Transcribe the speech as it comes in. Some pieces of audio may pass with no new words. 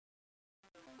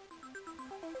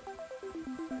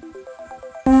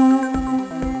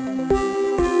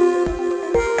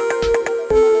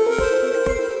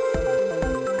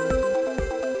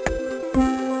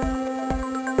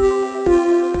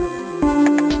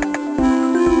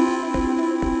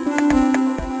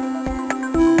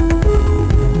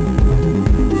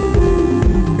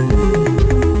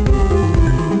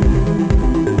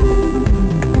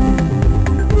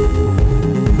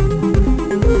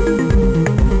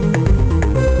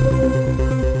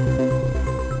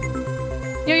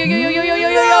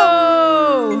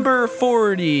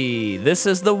40. This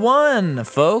is the one,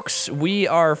 folks. We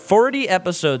are 40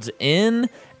 episodes in,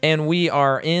 and we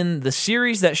are in the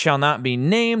series that shall not be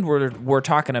named. We're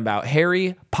talking about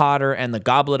Harry Potter and the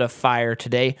Goblet of Fire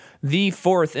today, the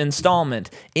fourth installment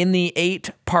in the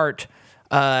 8-part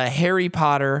Harry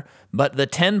Potter, but the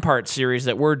 10-part series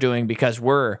that we're doing because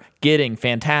we're getting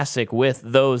fantastic with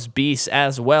those beasts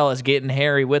as well as getting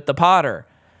Harry with the Potter.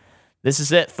 This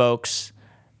is it, folks.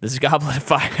 This is Goblet of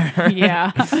Fire.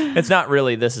 Yeah. It's not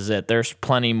really this is it. There's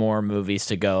plenty more movies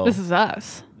to go. This is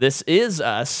us. This is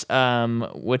Us,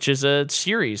 which is a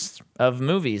series of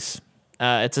movies.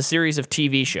 It's a series of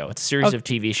TV show. It's a series of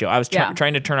TV show. I was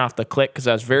trying to turn off the click because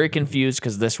I was very confused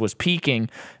because this was peaking.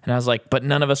 And I was like, but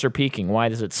none of us are peaking. Why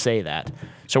does it say that?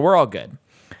 So we're all good.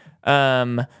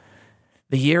 The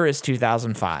year is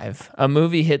 2005. A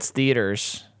movie hits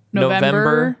theaters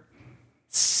November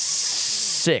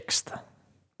 6th.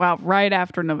 Wow, right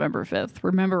after November 5th.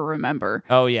 Remember.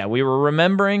 Oh, yeah. We were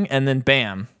remembering, and then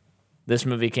bam, this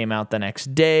movie came out the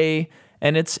next day,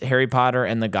 and it's Harry Potter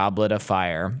and the Goblet of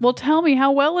Fire. Well, tell me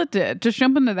how well it did. Just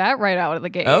jump into that right out of the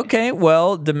gate. Okay,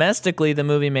 well, domestically, the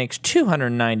movie makes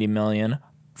 $290 million,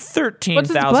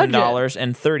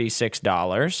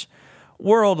 $13,036.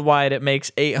 Worldwide, it makes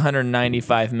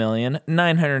 $895 million,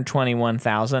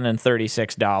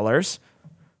 $921,036.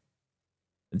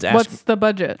 What's the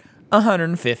budget?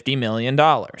 $150 million.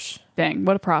 Dang,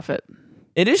 what a profit.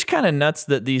 It is kind of nuts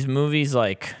that these movies,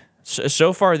 like,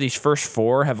 so far these first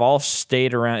four have all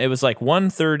stayed around. It was like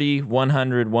 130,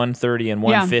 100, 130, and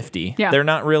 150. Yeah. They're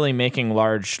not really making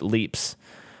large leaps.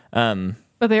 But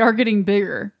they are getting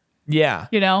bigger. Yeah.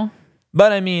 You know?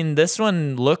 But, I mean, this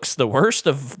one looks the worst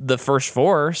of the first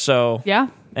four, so... Yeah.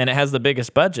 And it has the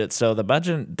biggest budget, so the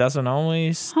budget doesn't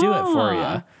always do it for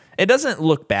you. It doesn't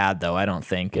look bad, though, I don't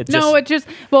think. We were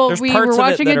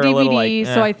watching a DVD,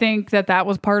 eh. so I think that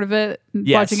was part of it.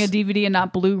 Yes. Watching a DVD and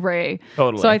not Blu-ray.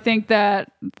 Totally. So I think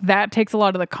that takes a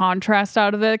lot of the contrast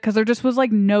out of it, because there just was,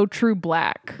 like, no true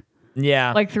black.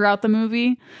 Yeah. Like, throughout the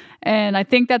movie. And I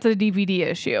think that's a DVD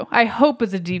issue. I hope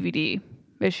it's a DVD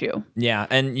issue. Yeah,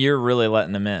 and you're really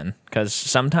letting them in, because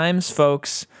sometimes,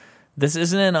 folks, this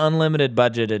isn't an unlimited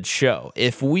budgeted show.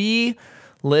 If we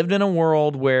lived in a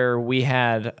world where we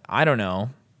had, I don't know,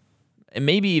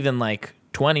 maybe even like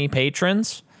 20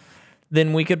 patrons,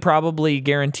 then we could probably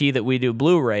guarantee that we do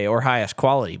Blu-ray or highest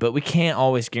quality, but we can't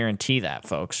always guarantee that,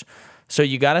 folks. So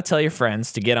you got to tell your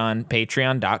friends to get on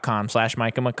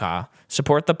patreon.com/MicahMcCaw,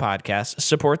 support the podcast,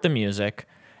 support the music,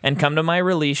 and come to my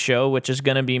release show, which is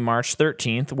going to be March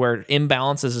 13th, where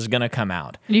Imbalances is going to come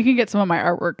out. You can get some of my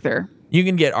artwork there. You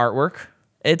can get artwork.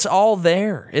 It's all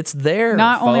there. It's there,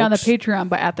 Not only on the folks. Patreon,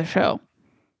 but at the show.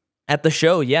 At the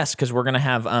show, yes, because we're going to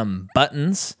have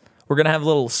buttons. We're going to have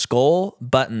little skull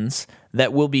buttons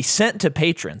that will be sent to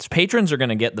patrons. Patrons are going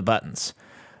to get the buttons.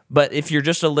 But if you're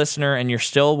just a listener and you're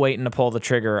still waiting to pull the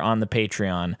trigger on the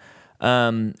Patreon,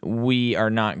 we are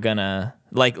not going to...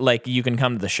 Like you can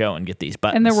come to the show and get these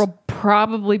buttons. And there will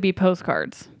probably be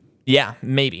postcards. Yeah,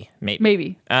 maybe.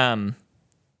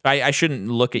 I shouldn't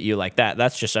look at you like that.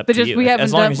 That's just up to you.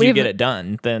 As long as you get it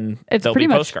done, then there'll be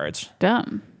postcards.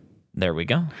 Done. There we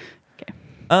go.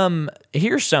 Okay.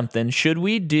 Here's something. Should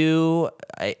we do?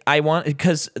 I want,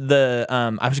 because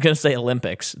I was gonna say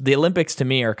Olympics. The Olympics to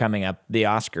me are coming up. The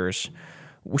Oscars.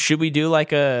 Should we do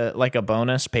like a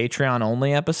bonus Patreon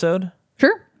only episode?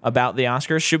 Sure. About the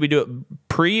Oscars? Should we do it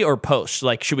pre or post?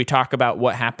 Like, should we talk about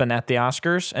what happened at the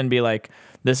Oscars and be like,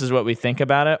 this is what we think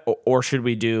about it, or should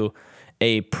we do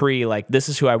a pre, like, this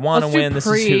is who I want to win, this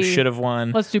is who should have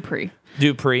won? Let's do pre.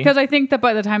 Do pre. Because I think that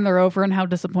by the time they're over and how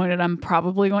disappointed I'm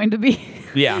probably going to be,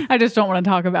 yeah, I just don't want to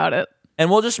talk about it.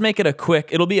 And we'll just make it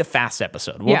it'll be a fast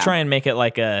episode. We'll try and make it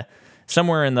like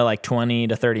somewhere in the like 20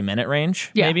 to 30 minute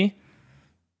range, maybe.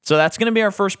 So that's going to be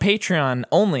our first Patreon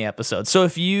only episode. So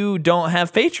if you don't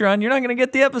have Patreon, you're not going to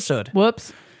get the episode.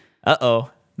 Whoops.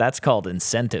 Uh-oh. That's called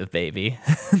incentive, baby.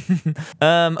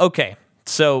 Okay.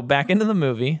 So back into the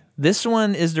movie. This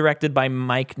one is directed by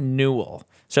Mike Newell.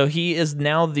 So he is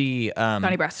now the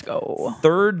Donnie Brasco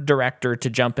third director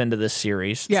to jump into this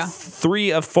series. Yeah.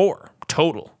 3 of 4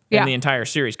 total in the entire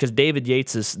series, because David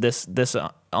Yates is this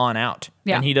on out.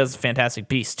 Yeah. And he does a fantastic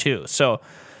piece too. So,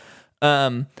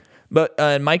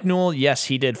 but Mike Newell, yes,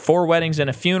 he did 4 Weddings and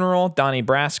a Funeral, Donnie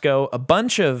Brasco, a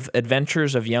bunch of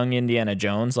Adventures of Young Indiana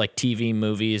Jones, like TV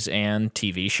movies and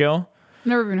TV show.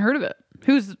 Never even heard of it.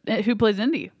 Who plays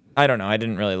Indy? I don't know. I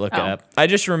didn't really look it up. I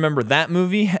just remember that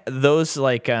movie. Those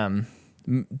like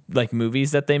like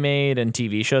movies that they made and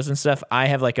TV shows and stuff, I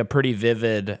have like a pretty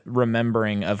vivid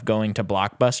remembering of going to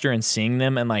Blockbuster and seeing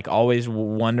them and like always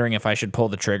wondering if I should pull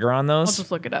the trigger on those. I'll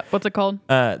just look it up. What's it called?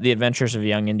 The Adventures of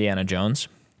Young Indiana Jones.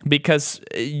 Because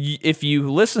if you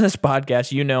listen to this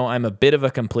podcast, you know I'm a bit of a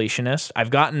completionist.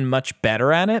 I've gotten much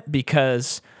better at it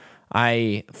because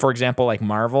for example, like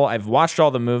Marvel, I've watched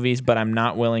all the movies, but I'm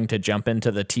not willing to jump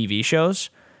into the TV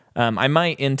shows. I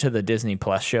might into the Disney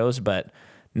Plus shows, but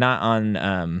not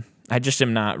on. I just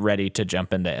am not ready to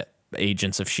jump into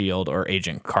Agents of S.H.I.E.L.D. or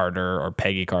Agent Carter or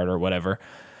Peggy Carter or whatever,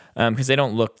 because they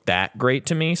don't look that great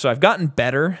to me. So I've gotten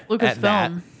better at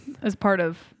that. Lucasfilm as part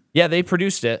of. Yeah, they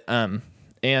produced it. I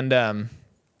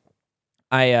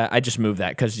just moved that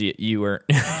because you were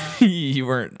you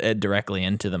weren't directly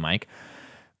into the mic.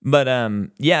 But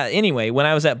yeah. Anyway, when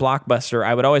I was at Blockbuster,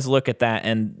 I would always look at that,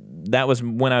 and that was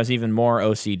when I was even more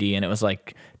OCD. And it was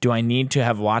like, do I need to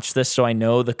have watched this so I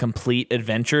know the complete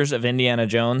adventures of Indiana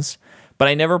Jones? But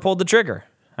I never pulled the trigger.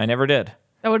 I never did.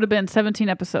 That would have been 17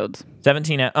 episodes.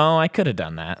 17. Oh, I could have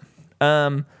done that.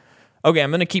 Okay,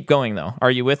 I'm gonna keep going though. Are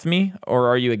you with me or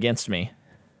are you against me?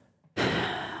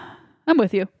 I'm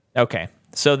with you. Okay.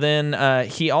 So then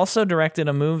he also directed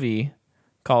a movie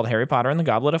called Harry Potter and the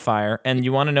Goblet of Fire. And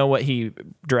you want to know what he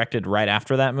directed right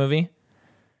after that movie?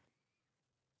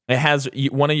 It has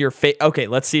one of your okay,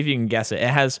 let's see if you can guess it. It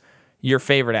has your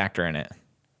favorite actor in it.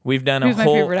 We've done a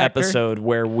whole episode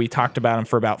where we talked about him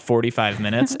for about 45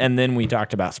 minutes, and then we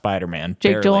talked about Spider-Man.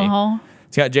 Jake Gyllenhaal?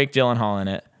 It's got Jake Gyllenhaal in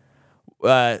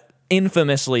it.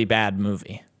 Infamously bad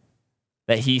movie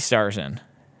that he stars in.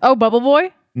 Oh, Bubble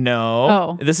Boy? No.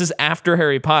 Oh. This is after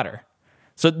Harry Potter.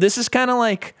 So this is kind of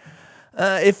like,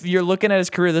 if you're looking at his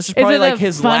career, this is probably like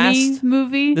his last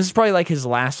movie. This is probably like his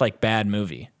last like bad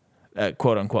movie,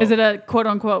 quote unquote. Is it a quote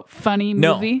unquote funny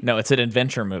movie? No, it's an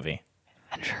adventure movie.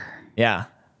 Adventure. Yeah.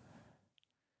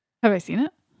 Have I seen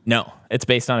it? No, it's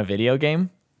based on a video game.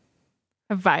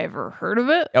 Have I ever heard of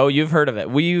it? Oh, you've heard of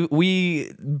it.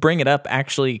 We bring it up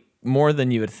actually more than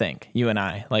you would think. You and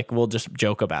I, like, we'll just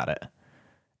joke about it.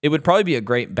 It would probably be a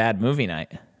great bad movie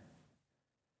night.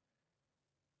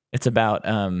 It's about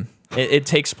it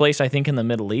takes place, I think, in the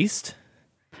Middle East.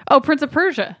 Oh, Prince of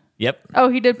Persia. Yep. Oh,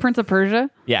 he did Prince of Persia?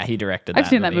 Yeah, he directed I've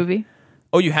seen that movie.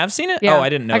 Oh, you have seen it? Yeah. Oh, I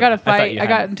didn't know. I got a that. fight. I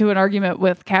got into an argument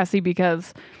with Cassie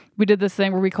because we did this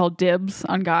thing where we called dibs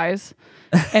on guys.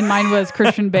 And mine was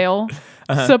Christian Bale.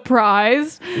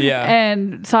 Surprised. Yeah.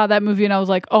 And saw that movie and I was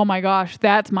like, oh my gosh,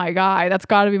 that's my guy. That's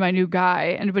got to be my new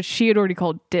guy. But she had already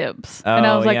called dibs. And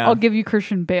I was like, I'll give you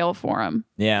Christian Bale for him.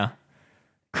 Yeah.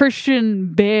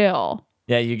 Christian Bale.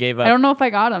 Yeah, you gave up. I don't know if I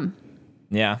got him.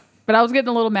 Yeah. But I was getting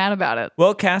a little mad about it.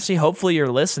 Well, Cassie, hopefully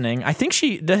you're listening. I think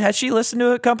has she listened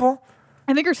to a couple?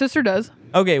 I think her sister does.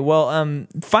 Okay, well,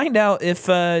 find out if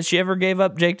she ever gave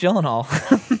up Jake Gyllenhaal.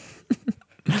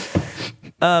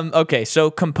 Okay, so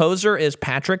composer is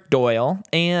Patrick Doyle,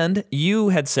 and you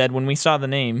had said when we saw the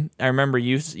name, I remember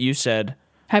you said,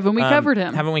 haven't we covered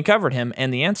him? Haven't we covered him?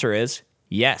 And the answer is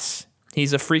yes.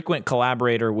 He's a frequent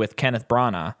collaborator with Kenneth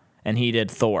Branagh, and he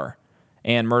did Thor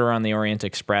and Murder on the Orient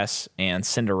Express and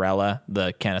Cinderella,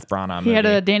 the Kenneth Branagh movie. He had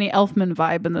a Danny Elfman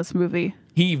vibe in this movie.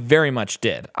 He very much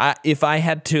did. If I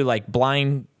had to like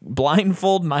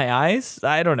blindfold my eyes,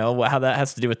 I don't know how that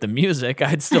has to do with the music.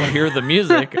 I'd still hear the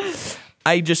music.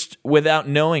 I just, without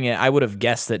knowing it, I would have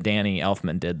guessed that Danny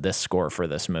Elfman did this score for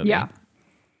this movie. Yeah.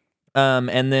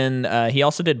 And then he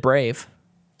also did Brave,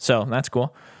 so that's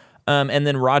cool. And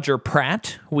then Roger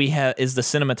Pratt is the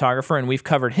cinematographer, and we've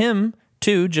covered him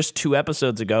too just 2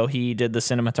 episodes ago. He did the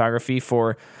cinematography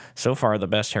for so far the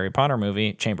best Harry Potter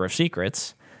movie, Chamber of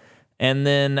Secrets. And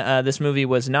then this movie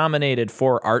was nominated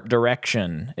for art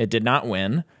direction. It did not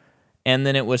win. And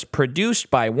then it was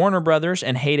produced by Warner Brothers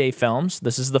and Heyday Films.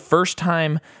 This is the first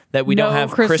time that we don't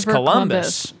have Chris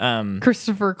Columbus.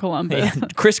 Christopher Columbus.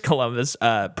 Chris Columbus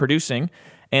producing.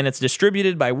 And it's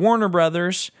distributed by Warner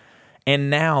Brothers.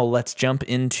 And now let's jump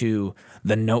into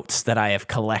the notes that I have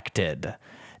collected.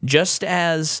 Just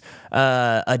as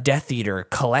a Death Eater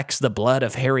collects the blood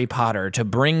of Harry Potter to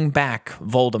bring back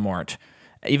Voldemort,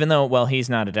 even though, well, he's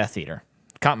not a Death Eater.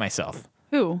 Caught myself.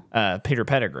 Who? Peter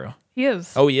Pettigrew. He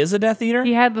is. Oh, he is a Death Eater?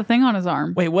 He had the thing on his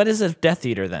arm. Wait, what is a Death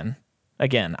Eater then?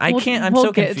 Again, I'm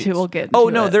so confused. We'll get Oh,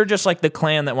 to no, it. they're just like the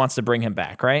clan that wants to bring him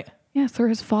back, right? Yes, they're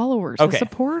his followers, Okay. his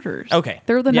supporters. Okay.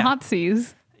 They're the Yeah.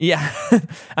 Nazis. Yeah.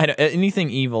 I know. Anything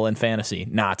evil in fantasy,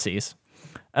 Nazis.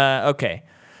 Okay.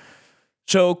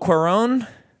 So Cuarón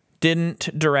didn't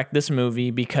direct this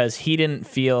movie because he didn't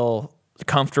feel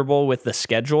comfortable with the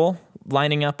schedule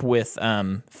lining up with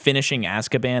finishing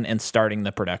Azkaban and starting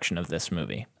the production of this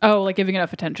movie. Oh, like giving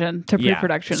enough attention to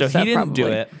pre-production So stuff, he didn't probably. do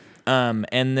it.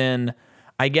 And then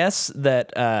I guess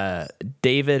that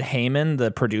David Heyman,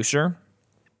 the producer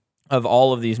of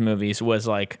all of these movies, was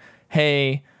like,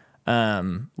 hey,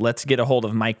 let's get a hold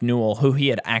of Mike Newell, who he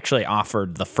had actually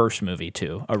offered the first movie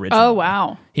to originally. Oh,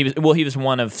 wow. He was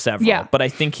one of several, but I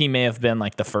think he may have been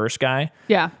like the first guy.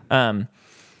 Yeah.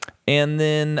 And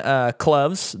then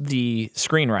Kloves, the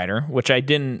screenwriter, which I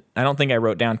don't think I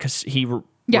wrote down because he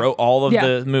wrote all of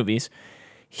the movies.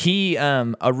 He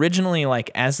originally, like,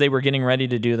 as they were getting ready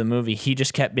to do the movie, he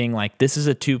just kept being like, this is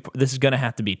going to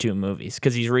have to be 2 movies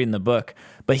because he's reading the book,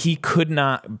 but he could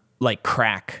not like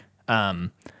crack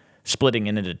splitting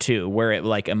it into 2 where it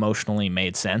like emotionally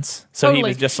made sense. So he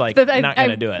was just like, not going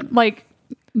to do it. Like,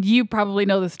 you probably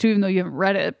know this too, even though you haven't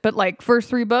read it, but like first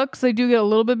 3 books, they do get a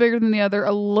little bit bigger than the other,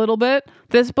 a little bit.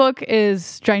 This book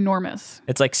is ginormous.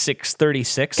 It's like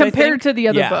 636 compared to the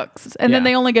other books. And then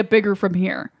they only get bigger from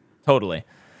here. Totally.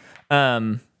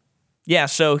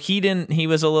 So he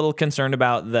was a little concerned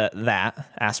about that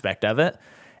aspect of it.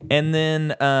 And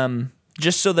then,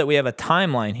 just so that we have a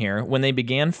timeline here, when they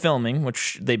began filming,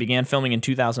 which they began filming in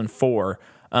 2004,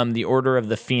 The Order of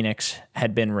the Phoenix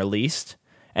had been released.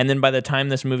 And then by the time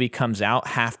this movie comes out,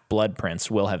 Half-Blood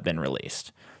Prince will have been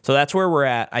released. So that's where we're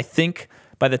at. I think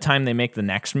by the time they make the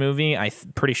next movie,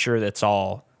 pretty sure that's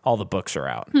all the books are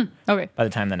out. Okay. By the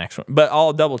time the next one. But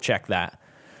I'll double check that.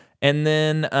 And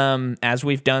then, as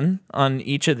we've done on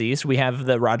each of these, we have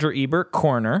the Roger Ebert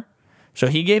corner. So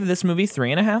he gave this movie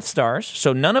 3.5 stars.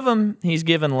 So none of them he's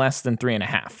given less than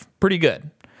 3.5. Pretty good.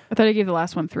 I thought he gave the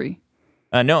last one 3.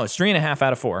 No, it's 3.5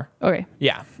 out of 4. Okay.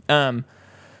 Yeah.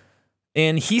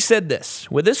 And he said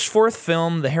this: with this 4th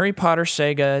film, the Harry Potter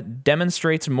saga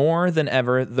demonstrates more than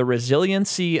ever the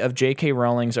resiliency of J.K.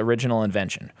 Rowling's original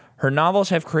invention. Her novels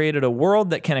have created a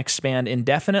world that can expand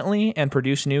indefinitely and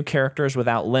produce new characters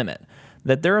without limit.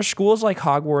 That there are schools like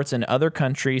Hogwarts in other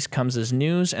countries comes as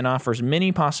news and offers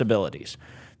many possibilities.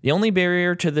 The only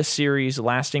barrier to this series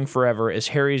lasting forever is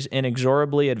Harry's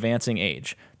inexorably advancing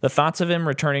age. The thoughts of him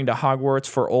returning to Hogwarts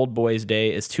for Old Boy's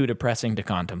Day is too depressing to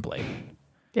contemplate.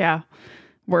 Yeah.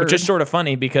 Word. Which is sort of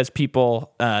funny because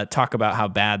people talk about how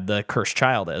bad the Cursed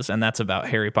Child is, and that's about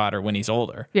Harry Potter when he's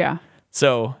older. Yeah.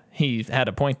 So he had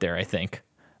a point there, I think.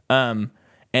 And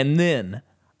then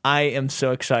I am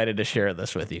so excited to share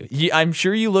this with you. I'm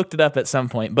sure you looked it up at some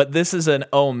point, but this is an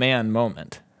oh man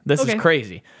moment. This is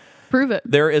crazy. Prove it.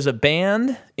 There is a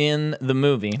band in the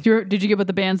movie. Did you get what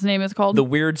the band's name is called? The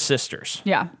Weird Sisters.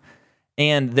 Yeah.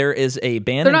 And there is a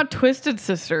band... They're not Twisted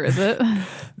Sister, is it?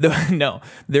 No.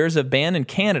 There's a band in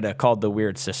Canada called the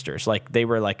Weird Sisters. Like, they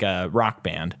were like a rock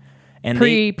band. And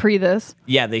pre this?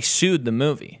 Yeah, they sued the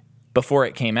movie before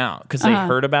it came out because they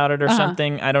heard about it or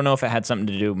something. I don't know if it had something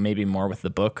to do maybe more with the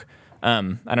book. I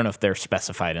don't know if they're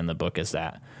specified in the book as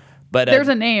that. But there's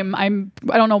a name. I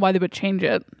don't know why they would change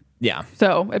it. Yeah.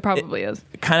 So it probably is.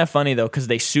 Kind of funny, though, because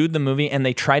they sued the movie and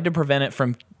they tried to prevent it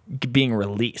from being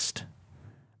released.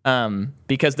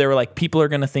 Because they were like, people are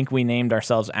going to think we named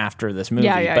ourselves after this movie,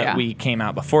 but we came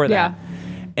out before that. Yeah.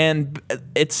 And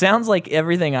it sounds like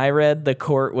everything I read, the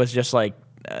court was just like,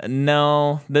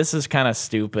 no, this is kind of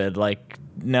stupid. Like,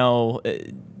 no,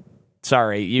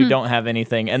 sorry, you don't have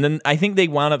anything. And then I think they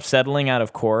wound up settling out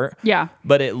of court. Yeah.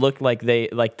 But it looked like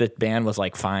the band was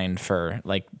like fined for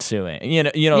like suing.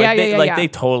 They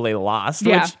totally lost,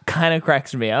 which kind of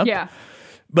cracks me up. Yeah.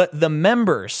 But the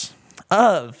members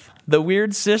of the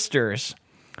Weird Sisters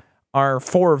are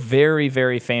 4 very,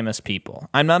 very famous people.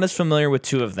 I'm not as familiar with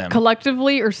 2 of them.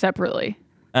 Collectively or separately?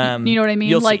 You know what I mean?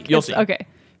 You'll see. Okay.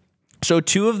 So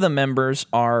 2 of the members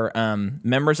are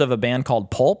members of a band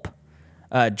called Pulp,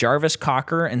 Jarvis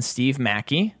Cocker and Steve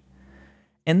Mackey.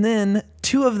 And then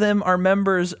 2 of them are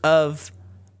members of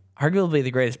arguably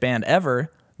the greatest band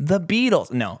ever, the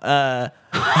Beatles. No.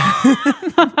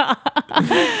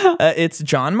 It's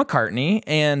John McCartney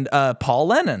and Paul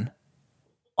Lennon.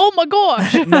 Oh my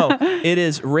gosh. No, it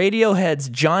is Radiohead's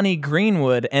Johnny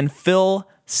Greenwood and Phil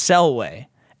Selway.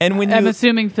 And when I'm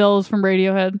assuming Phil's from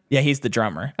Radiohead. Yeah, he's the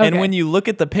drummer. Okay. And when you look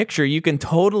at the picture, you can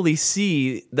totally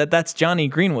see that that's Johnny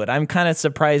Greenwood. I'm kind of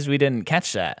surprised we didn't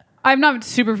catch that. I'm not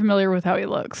super familiar with how he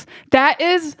looks. That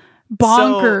is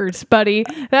bonkers, buddy.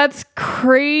 That's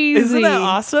crazy. Isn't that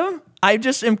awesome? I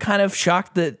just am kind of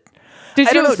shocked that.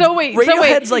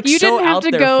 Radiohead's like you so didn't have out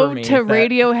to there go for me to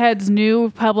Radiohead's new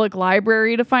public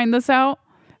library to find this out?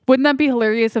 Wouldn't that be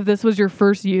hilarious if this was your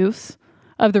first use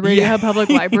of the Radiohead public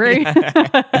library?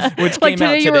 Which like came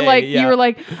out today, today, you were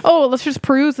like, oh, let's just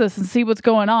peruse this and see what's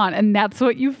going on, and that's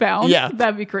what you found. Yeah,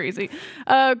 that'd be crazy.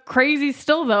 Crazy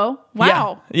still though.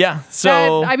 Wow. Yeah.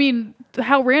 So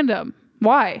how random?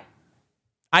 Why?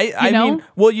 I mean,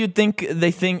 well, you'd think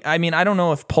they think. I mean, I don't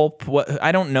know if Pulp.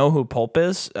 I don't know who Pulp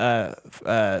is.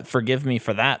 Forgive me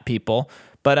for that, people.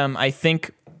 But I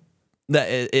think that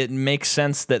it makes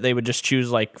sense that they would just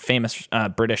choose like famous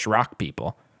British rock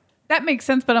people. That makes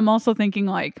sense, but I'm also thinking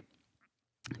like,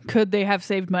 could they have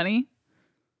saved money?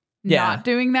 Not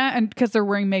doing that, and because they're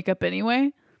wearing makeup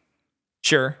anyway.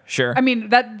 Sure. I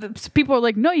mean, people are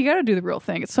like, no, you got to do the real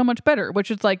thing. It's so much better. Which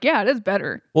is like, yeah, it is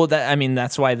better. Well,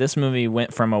 that's why this movie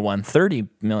went from a $130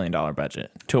 million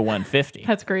budget to a $150.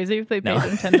 That's crazy. They paid them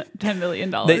 $10 million.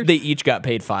 They each got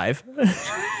paid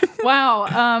 $5.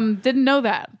 Wow. Didn't know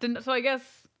that. So I guess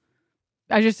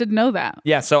I just didn't know that.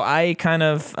 Yeah. So I kind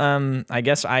of, I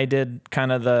guess I did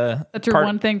kind of That's your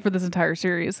one thing for this entire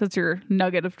series. That's your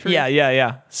nugget of truth.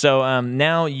 Yeah. So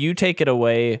now you take it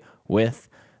away with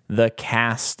the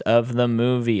cast of the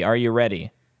movie. Are you ready?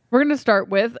 We're going to start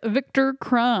with Victor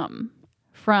Crumb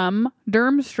from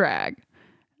Durmstrang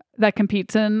that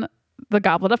competes in the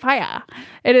Goblet of Fire.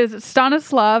 It is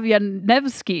Stanislav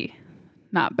Yanevsky.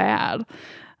 Not bad.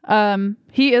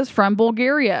 He is from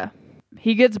Bulgaria.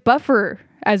 He gets buffer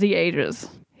as he ages.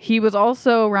 He was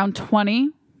also around 20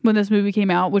 when this movie came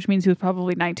out, which means he was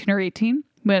probably 19 or 18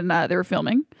 when they were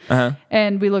filming. Uh-huh.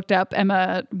 And we looked up,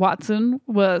 Emma Watson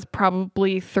was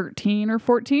probably 13 or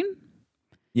 14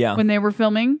 when they were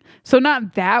filming. So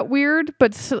not that weird,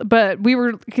 but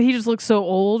he just looks so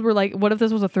old. We're like, what if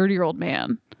this was a 30-year-old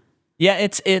man? Yeah,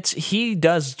 he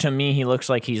does, to me, he looks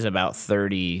like he's about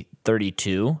 30,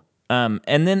 32.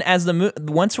 And then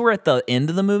once we're at the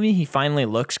end of the movie, he finally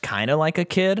looks kind of like a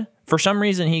kid. For some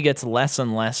reason, he gets less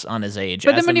and less on his age.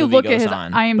 But then when you look at his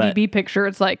on, IMDb picture,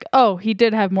 it's like, oh, he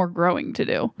did have more growing to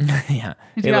do. Yeah.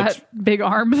 He's got big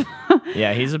arms.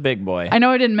 Yeah, he's a big boy. I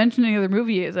know I didn't mention any other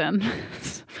movie he's in.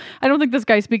 I don't think this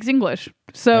guy speaks English.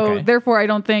 So therefore, I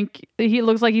don't think he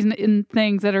looks like he's in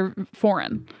things that are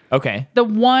foreign. Okay.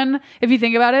 If you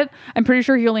think about it, I'm pretty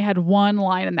sure he only had one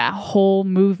line in that whole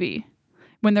movie.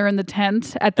 When they're in the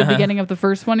tent at the beginning of the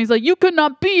first one, he's like, you could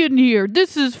not be in here.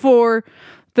 This is for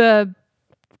the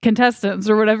contestants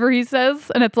or whatever he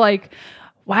says. And it's like,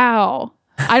 wow.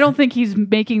 I don't think he's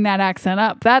making that accent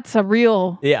up. That's a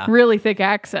really thick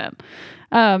accent.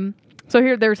 So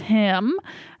there's him.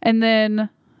 And then,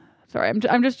 sorry,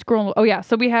 I'm just scrolling. Oh yeah.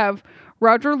 So we have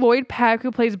Roger Lloyd Pack,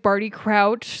 who plays Barty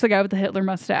Crouch, the guy with the Hitler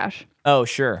mustache. Oh,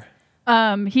 sure.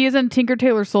 He is in Tinker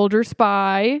Tailor Soldier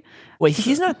Spy. Wait,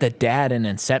 he's not the dad in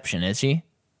Inception, is he?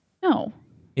 No.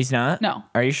 He's not? No.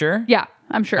 Are you sure? Yeah,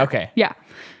 I'm sure. Okay. Yeah.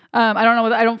 I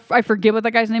don't know I forget what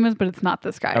that guy's name is, but it's not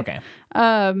this guy.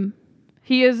 Okay.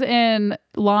 He is in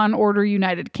Law and Order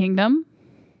United Kingdom.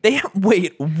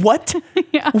 Wait, what?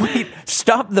 Yeah. Wait,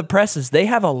 stop the presses. They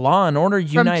have a Law and Order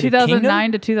United Kingdom? From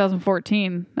 2009 to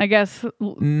 2014. I guess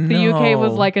the UK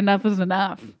was like, enough is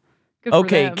enough.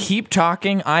 Okay, keep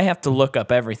talking. I have to look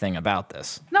up everything about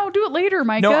this. No, do it later,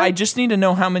 Micah. No, I just need to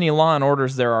know how many Law and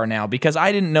Orders there are now, because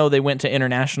I didn't know they went to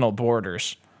international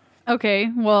borders.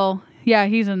 Okay, well, yeah,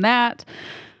 he's in that.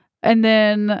 And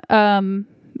then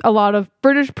a lot of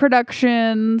British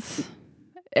productions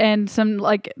and some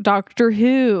like Doctor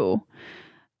Who.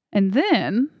 And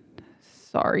then,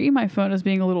 sorry, my phone is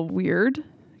being a little weird.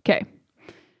 Okay.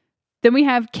 Then we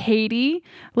have Katie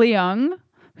Leung,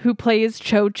 who plays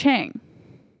Cho Chang.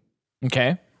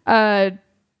 Okay.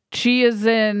 She is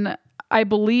in, I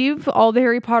believe, all the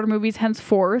Harry Potter movies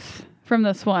henceforth from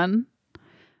this one.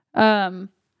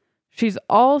 She's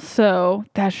also,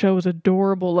 that show is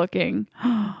adorable looking.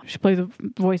 She plays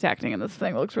voice acting in this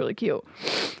thing. It looks really cute.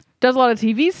 Does a lot of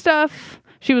TV stuff.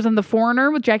 She was in The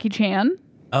Foreigner with Jackie Chan.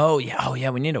 Oh yeah,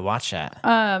 we need to watch that.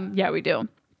 Yeah, we do.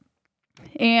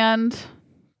 And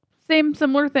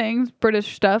similar things,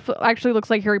 British stuff. Actually looks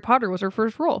like Harry Potter was her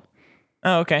first role.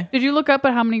 Oh, okay. Did you look up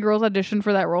at how many girls auditioned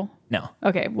for that role? No.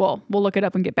 Okay, well, we'll look it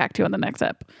up and get back to you on the next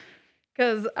ep.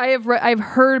 Because I've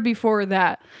heard before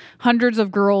that hundreds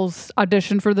of girls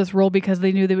auditioned for this role because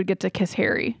they knew they would get to kiss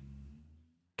Harry.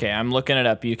 Okay, I'm looking it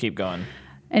up. You keep going.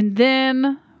 And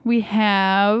then we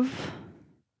have,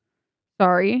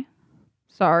 sorry,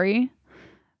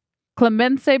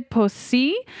 Clemence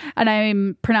Possy, and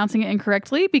I'm pronouncing it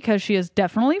incorrectly because she is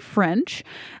definitely French.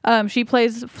 She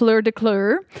plays Fleur de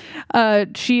Coeur.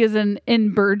 She is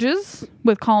in Burgess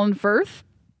with Colin Firth.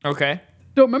 Okay.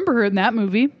 Don't remember her in that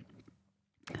movie.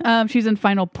 She's in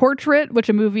Final Portrait, which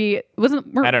a movie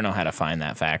wasn't. I don't know how to find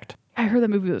that fact. I heard that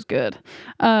movie was good.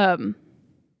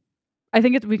 I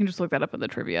think we can just look that up in the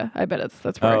trivia. I bet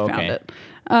that's where I found it.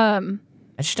 I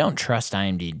just don't trust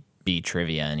IMDb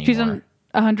trivia anymore. She's in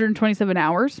 127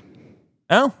 Hours.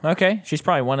 Oh, okay. She's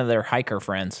probably one of their hiker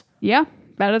friends. Yeah.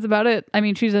 That is about it. I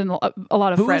mean, she's in a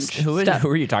lot of French stuff. Who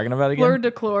are you talking about again? Fleur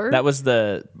de Clore. That was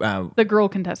the girl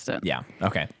contestant. Yeah.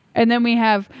 Okay. And then we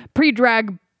have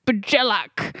Predrag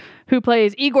Bjelak, who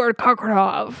plays Igor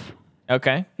Karkarov.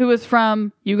 Okay. Who is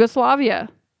from Yugoslavia.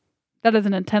 That is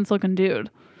an intense looking dude.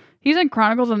 He's in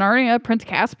Chronicles of Narnia, Prince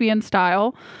Caspian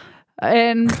style,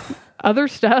 and other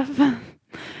stuff.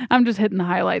 I'm just hitting the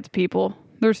highlights, people.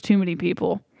 There's too many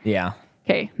people. Yeah.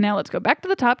 Okay, now let's go back to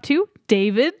the top two.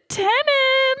 David Tennant.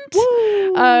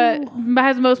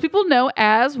 As most people know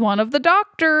as one of the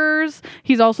doctors.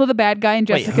 He's also the bad guy in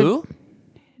Jessica. Wait, who?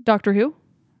 Doctor Who?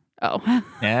 Oh.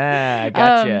 Yeah,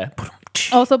 gotcha.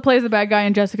 Also plays the bad guy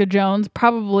in Jessica Jones.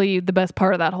 Probably the best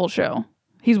part of that whole show.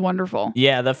 He's wonderful.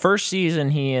 Yeah, the first season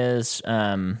he is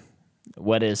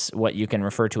what you can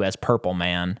refer to as Purple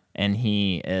Man, and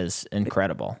he is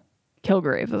incredible.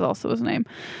 Kilgrave is also his name.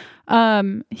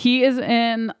 He is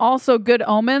in also Good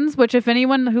Omens, which if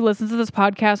anyone who listens to this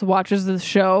podcast watches this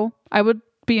show, I would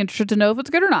be interested to know if it's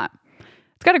good or not.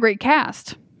 It's got a great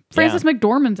cast. Frances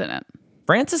McDormand's in it.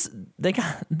 Francis, they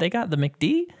got the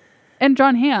McD and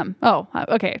John Hamm. Oh,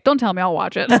 okay. Don't tell me. I'll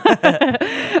watch it.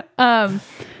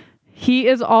 He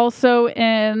is also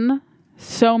in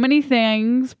so many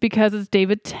things because it's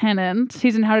David Tennant.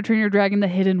 He's in How to Train Your Dragon: The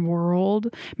Hidden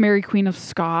World, Mary Queen of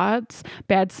Scots,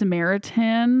 Bad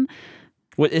Samaritan.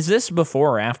 What is this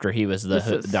before or after he was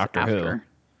the Doctor after.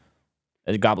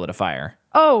 Who? Goblet of Fire.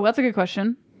 Oh, that's a good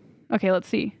question. Okay, let's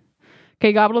see.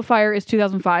 Okay, Goblet of Fire is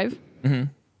 2005. Mm-hmm.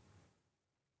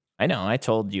 I know. I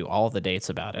told you all the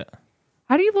dates about it.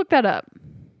 How do you look that up?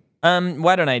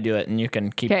 Why don't I do it and you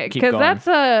can keep going? Okay, because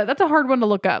that's a hard one to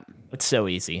look up. It's so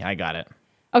easy. I got it.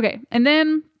 Okay, and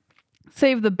then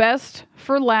save the best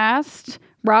for last.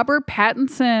 Robert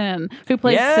Pattinson, who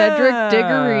plays Cedric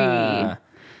Diggory.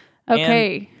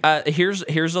 Okay. And, here's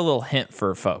a little hint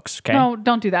for folks. Okay. No,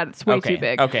 don't do that. It's way too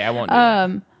big. Okay, I won't do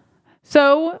that.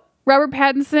 So Robert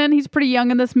Pattinson, he's pretty young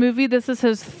in this movie. This is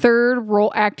his third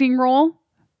acting role.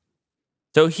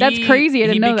 So that's crazy. I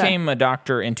didn't know that. He became a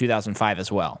doctor in 2005 as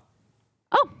well.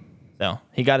 Oh. So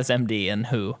he got his MD in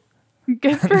Who.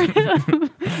 Good for him.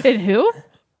 In Who?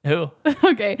 Who?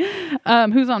 Okay.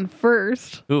 Who's on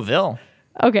first? Whoville.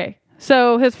 Okay.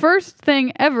 So his first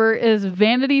thing ever is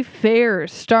Vanity Fair,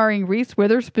 starring Reese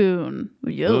Witherspoon.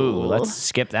 Yo. Ooh, let's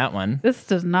skip that one. This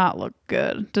does not look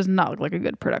good. Does not look like a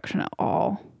good production at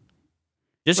all.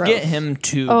 Just get him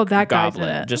to that guy's in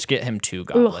Goblet. it. Just get him to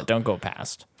Goblet. Ugh. Don't go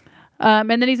past. And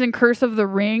then he's in Curse of the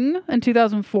Ring in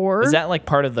 2004. Is that like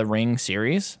part of the Ring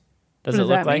series? Does it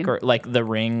look like, or like the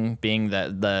Ring being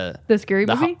the scary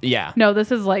movie? Yeah. No,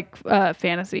 this is like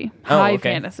fantasy, high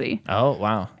fantasy. Oh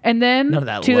wow. And then None of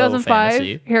that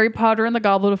 2005, Harry Potter and the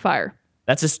Goblet of Fire.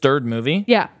 That's his third movie.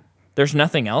 Yeah. There's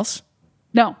nothing else.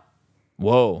 No.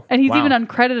 Whoa. And he's even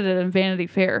uncredited in Vanity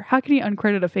Fair. How can you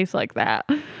uncredit a face like that?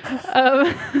 How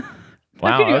can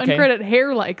you uncredit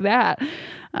hair like that?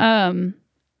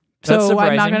 So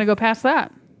I'm not going to go past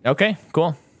that. Okay,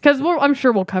 cool. Because I'm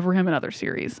sure we'll cover him in other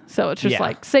series. So it's just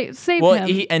like, save him. Well,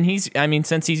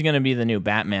 since he's going to be the new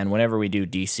Batman, whenever we do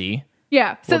DC.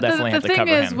 Yeah. So we'll definitely have to cover him.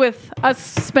 The thing is, with us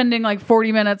spending like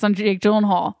 40 minutes on Jake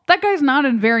Gyllenhaal, that guy's not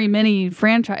in very many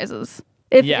franchises.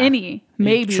 If any,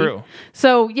 maybe. True.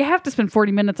 So you have to spend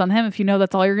 40 minutes on him if you know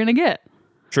that's all you're going to get.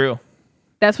 True.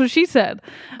 That's what she said.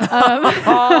 Get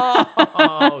out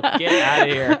of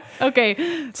here. Okay.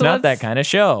 It's not that kind of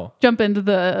show. Jump into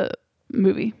the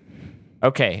movie.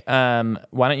 Okay.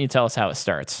 Why don't you tell us how it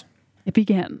starts? It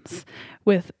begins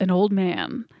with an old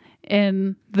man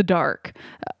in the dark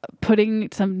putting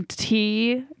some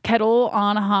tea kettle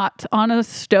on a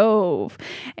stove,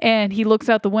 and he looks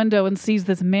out the window and sees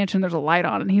this mansion. There's a light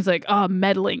on, and he's like, "Oh,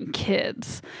 meddling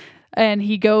kids." And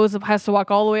he has to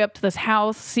walk all the way up to this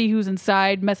house, see who's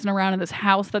inside, messing around in this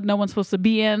house that no one's supposed to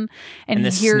be in. And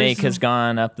the snake has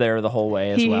gone up there the whole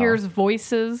way as well. He hears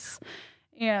voices,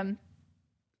 and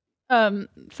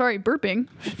sorry, burping,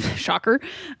 shocker.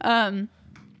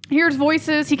 He hears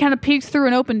voices. He kind of peeks through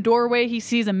an open doorway. He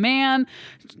sees a man,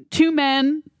 two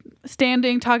men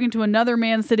standing, talking to another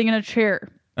man sitting in a chair.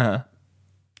 Uh-huh.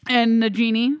 And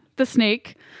Nagini, the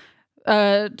snake,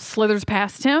 slithers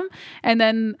past him, and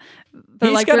then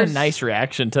he's got a nice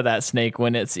reaction to that snake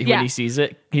when he sees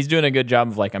it. He's doing a good job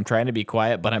of like, I'm trying to be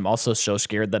quiet, but I'm also so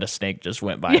scared that a snake just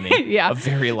went by me. Yeah, a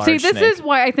very large snake. See, this is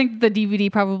why I think the DVD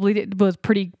probably was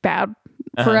pretty bad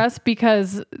for us,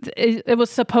 because it was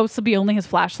supposed to be only his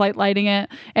flashlight lighting it,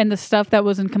 and the stuff that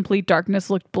was in complete darkness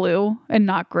looked blue and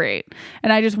not great.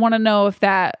 And I just want to know if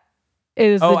that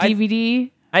is the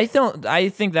DVD. I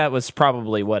think that was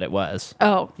probably what it was.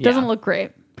 Oh, doesn't look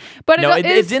great. But No, it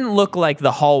it didn't look like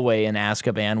the hallway in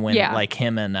Azkaban when Yeah. like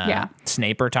him and Yeah.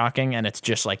 Snape are talking, and it's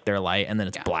just like their light, and then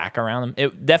it's black around them.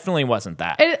 It definitely wasn't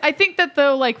that. I think that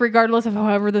though, like regardless of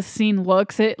however the scene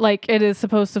looks, it is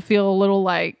supposed to feel a little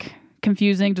like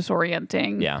confusing,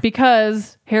 disorienting. Yeah.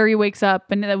 Because Harry wakes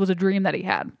up and it was a dream that he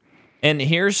had. And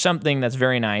here's something that's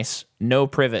very nice: no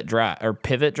privet drive.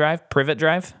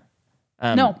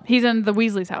 No, he's in the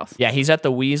Weasley's house. Yeah, he's at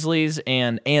the Weasleys,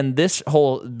 and this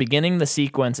whole beginning the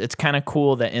sequence, it's kind of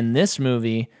cool that in this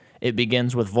movie it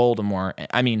begins with Voldemort.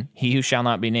 I mean, he who shall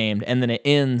not be named, and then it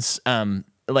ends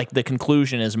like the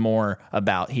conclusion is more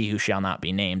about he who shall not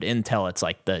be named until it's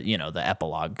like the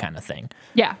epilogue kind of thing.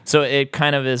 Yeah. So it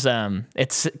kind of is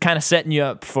it's kind of setting you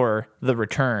up for the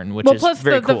return, which is Plus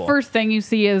very cool. the first thing you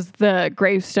see is the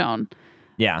gravestone.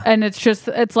 Yeah. And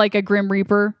it's like a Grim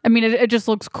Reaper. I mean, it just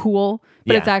looks cool,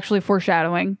 but it's actually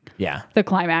foreshadowing the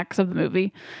climax of the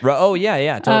movie. Oh,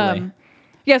 yeah, totally.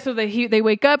 Yeah, so they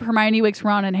wake up, Hermione wakes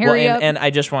Ron and Harry up. And I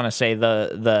just want to say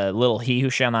the little he who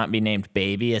shall not be named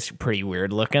baby is pretty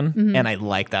weird looking, and I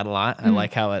like that a lot. I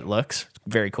like how it looks.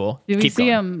 Very cool. We Keep see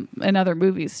going. him in other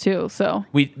movies too, so.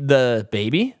 The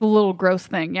baby? The little gross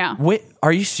thing, yeah. Wait,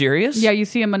 are you serious? Yeah, you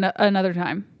see him another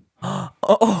time.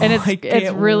 Oh, and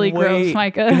it's really gross,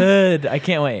 Micah. Good. I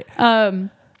can't wait.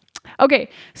 Okay,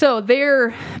 so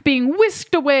they're being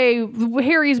whisked away.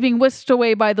 Harry's being whisked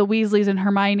away by the Weasleys and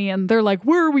Hermione, and they're like,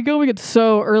 "Where are we going? It's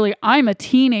so early. I'm a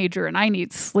teenager and I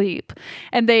need sleep."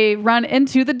 And they run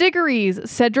into the Diggories,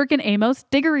 Cedric and Amos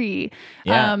Diggory.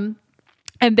 Yeah.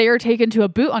 And they are taken to a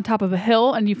boot on top of a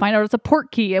hill, and you find out it's a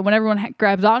port key. And when everyone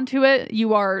grabs onto it,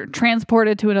 you are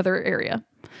transported to another area.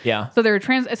 Yeah. So they're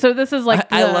so this is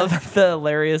like I love the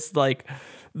hilarious like.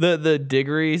 The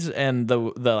Diggories and the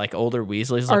like older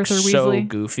Weasleys look Arthur so Weasley.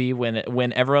 goofy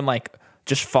when everyone like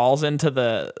just falls into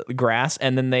the grass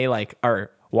and then they like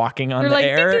are walking on They're the like,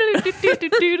 air.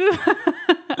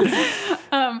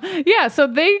 yeah, so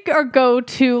they go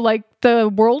to like the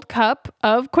World Cup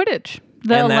of Quidditch.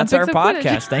 And that's our Olympics of Quidditch.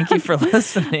 podcast. Thank you for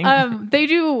listening.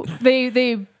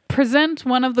 They present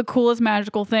one of the coolest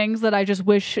magical things that I just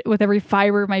wish with every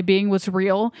fiber of my being was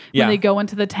real. When they go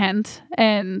into the tent,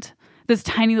 and this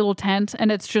tiny little tent,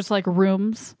 and it's just like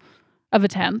rooms of a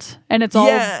tent, and it's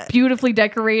all beautifully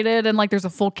decorated, and like there's a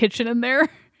full kitchen in there.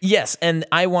 Yes, and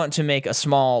I want to make a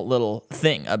small little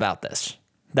thing about this.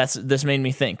 This made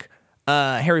me think.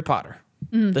 Harry Potter,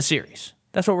 the series.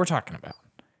 That's what we're talking about.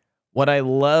 What I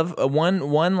love,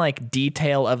 one like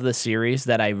detail of the series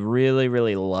that I really,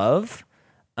 really love,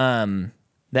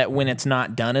 that when it's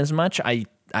not done as much,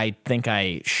 I think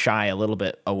I shy a little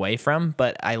bit away from,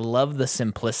 but I love the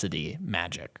simplicity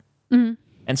magic. Mm-hmm.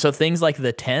 And so things like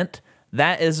the tent,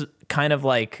 that is kind of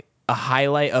like a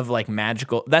highlight of like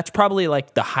magical. That's probably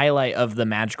like the highlight of the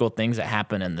magical things that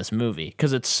happen in this movie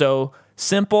because it's so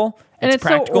simple, and it's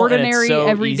practical, so ordinary, and it's so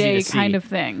everyday easy to kind see. of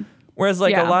thing. Whereas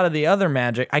like a lot of the other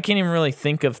magic, I can't even really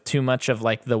think of too much of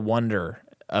like the wonder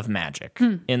of magic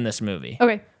in this movie.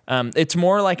 Okay. It's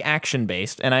more like action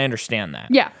based, and I understand that.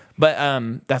 Yeah.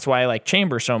 But that's why I like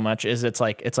Chamber so much. Is it's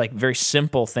like very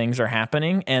simple things are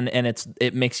happening, and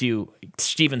it makes you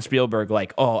Steven Spielberg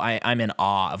like, oh, I'm in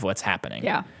awe of what's happening.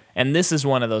 Yeah. And this is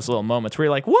one of those little moments where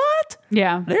you're like, what?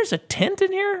 Yeah. There's a tent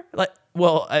in here? Like,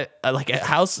 well, like a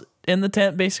house in the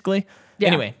tent, basically. Yeah.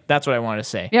 Anyway, that's what I wanted to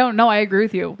say. Yeah, no, I agree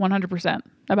with you 100%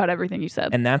 about everything you said.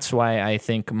 And that's why I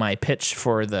think my pitch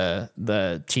for the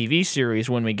TV series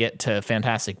when we get to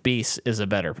Fantastic Beasts is a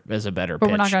better But pitch.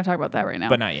 we're not going to talk about that right now.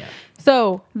 But not yet.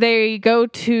 So they go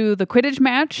to the Quidditch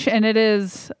match, and it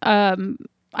is,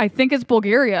 I think it's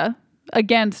Bulgaria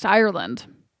against Ireland.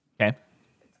 Okay.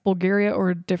 Bulgaria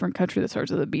or a different country that starts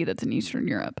with a B that's in Eastern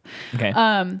Europe. Okay.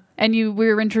 And we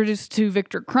were introduced to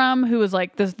Victor Crumb, who is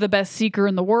like the best seeker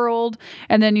in the world.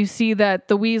 And then you see that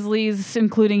the Weasleys,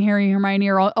 including Harry and Hermione,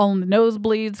 are all in the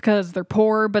nosebleeds because they're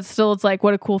poor, but still it's like,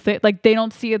 what a cool thing. Like they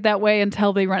don't see it that way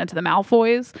until they run into the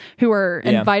Malfoys, who are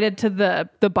invited to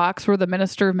the box where the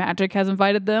Minister of Magic has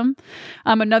invited them.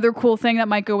 Another cool thing that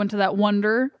might go into that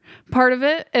wonder part of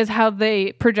it is how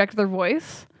they project their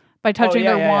voice by touching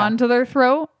their wand to their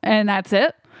throat, and that's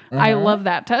it. I love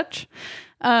that touch.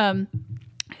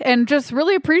 And just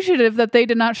really appreciative that they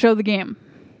did not show the game.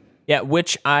 Yeah,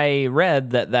 which I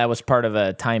read that was part of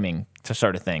a timing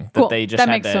sort of thing. Cool. They just that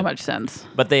had makes so much sense.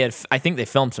 But I think they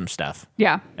filmed some stuff.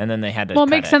 Yeah. And then they had to Well, it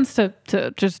cut makes sense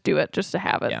to just do it, just to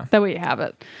have it. Yeah. That way you have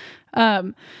it.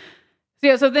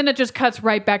 So then it just cuts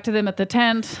right back to them at the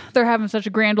tent. They're having such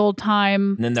a grand old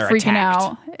time. And then they're freaking attacked.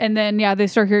 out. And then, they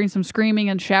start hearing some screaming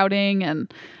and shouting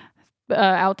and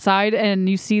outside. And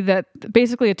you see that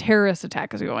basically a terrorist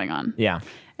attack is going on. Yeah.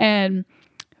 And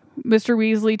Mr.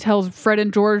 Weasley tells Fred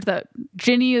and George that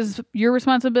Ginny is your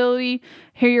responsibility.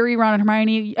 Harry, Ron, and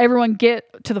Hermione, everyone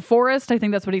get to the forest. I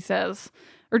think that's what he says.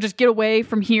 Or just get away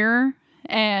from here.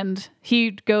 And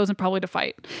he goes and probably to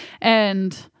fight.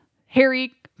 And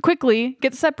Harry quickly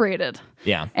gets separated.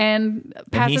 Yeah. And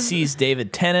he sees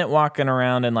David Tennant walking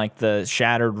around in like the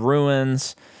shattered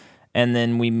ruins. And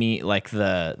then we meet like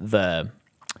the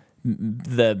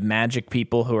magic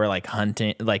people who are like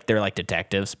hunting, like they're like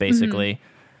detectives basically.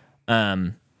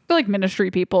 They're like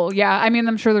ministry people. Yeah. I mean,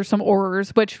 I'm sure there's some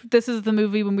Aurors, which this is the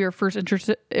movie when we were first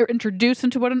introduced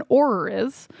into what an Auror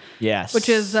is. Yes. Which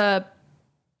is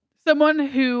someone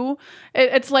who,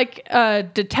 it's like a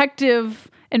detective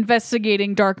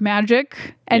investigating dark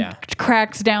magic and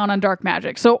cracks down on dark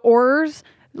magic. So Aurors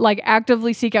like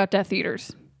actively seek out Death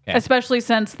Eaters, especially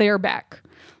since they are back.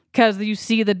 Because you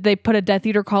see that they put a Death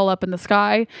Eater call up in the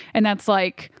sky, and that's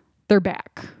like, they're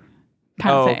back.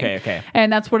 Kind of thing. Okay.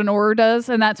 And that's what an Auror does.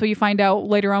 And that's what you find out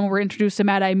later on when we're introduced to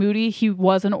Mad-Eye Moody. He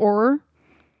was an Auror.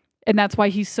 And that's why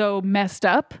he's so messed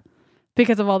up.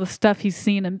 Because of all the stuff he's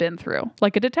seen and been through.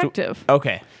 Like a detective.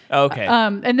 Okay.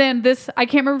 And then this, I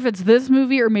can't remember if it's this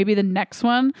movie or maybe the next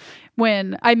one.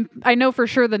 When I know for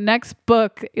sure the next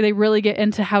book, they really get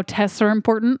into how tests are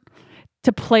important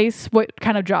to place what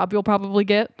kind of job you'll probably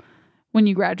get when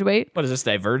you graduate. What is this,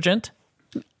 Divergent?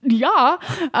 Yeah.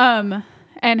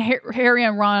 And Harry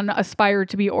and Ron aspire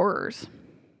to be Aurors.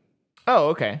 Oh,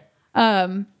 okay.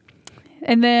 And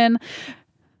then,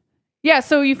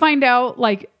 so you find out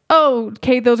like, oh,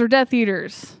 okay, those are Death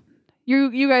Eaters.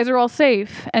 You guys are all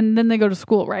safe. And then they go to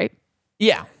school, right?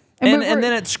 Yeah. And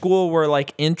then at school, we're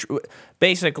like,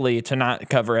 basically, to not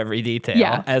cover every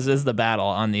detail, as is the battle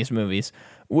on these movies,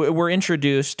 we're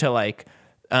introduced to like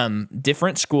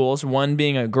different schools, one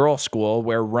being a girl school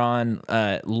where Ron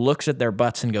looks at their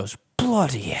butts and goes,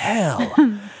 bloody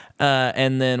hell.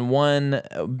 And then one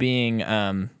being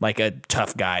like a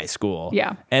tough guy school.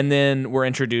 Yeah. And then we're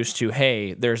introduced to,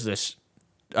 hey, there's this,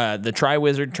 the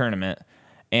Triwizard Tournament,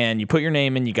 and you put your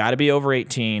name in, you got to be over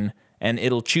 18, and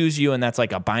it'll choose you, and that's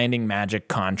like a binding magic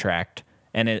contract.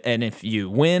 And if you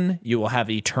win, you will have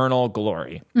eternal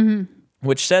glory. Mm-hmm.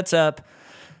 Which sets up,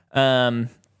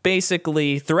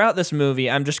 basically, throughout this movie,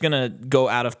 I'm just going to go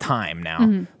out of time now.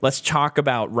 Mm-hmm. Let's talk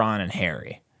about Ron and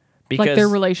Harry. Because like their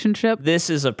relationship? This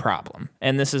is a problem.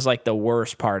 And this is like the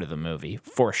worst part of the movie,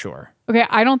 for sure. Okay,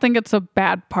 I don't think it's a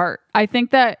bad part. I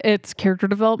think that it's character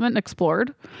development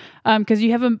explored. Because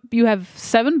you have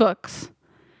 7 books,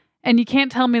 and you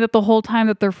can't tell me that the whole time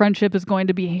that their friendship is going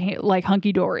to be like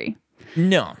hunky-dory.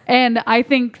 No. And I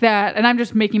think that, and I'm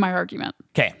just making my argument.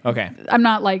 Okay. I'm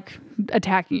not like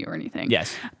attacking you or anything.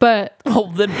 Yes. But well,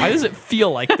 then why does it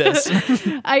feel like this?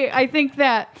 I think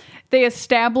that they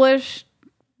establish,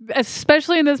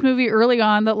 especially in this movie early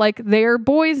on, that like they're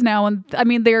boys now, and I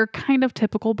mean they're kind of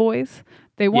typical boys.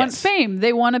 They want fame.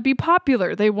 They want to be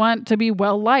popular. They want to be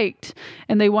well liked,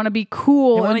 and they want to be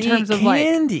cool in terms of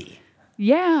candy. Like,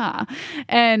 yeah.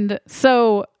 And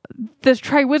so this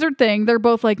Triwizard thing, they're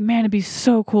both like, man, it'd be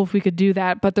so cool if we could do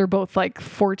that. But they're both like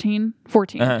 14.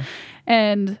 Uh-huh.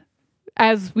 And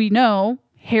as we know,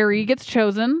 Harry gets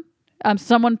chosen.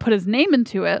 Someone put his name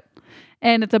into it.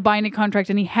 And it's a binding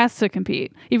contract, and he has to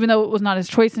compete. Even though it was not his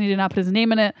choice and he did not put his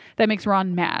name in it, that makes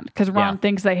Ron mad. Because Ron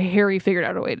thinks that Harry figured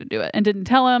out a way to do it and didn't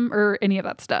tell him or any of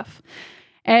that stuff.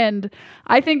 And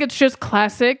I think it's just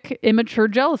classic immature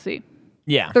jealousy.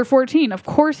 Yeah. They're 14. Of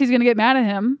course he's going to get mad at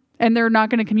him, and they're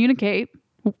not going to communicate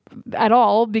at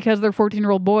all because they're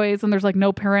 14-year-old boys and there's like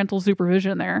no parental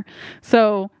supervision there.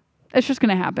 So it's just going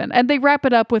to happen. And they wrap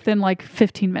it up within like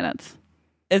 15 minutes.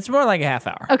 It's more like a half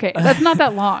hour. Okay, that's not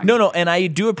that long. No, and I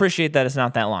do appreciate that it's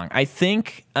not that long. I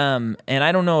think, and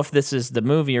I don't know if this is the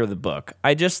movie or the book,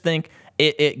 I just think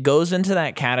it goes into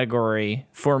that category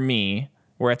for me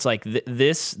where it's like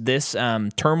this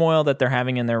turmoil that they're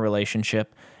having in their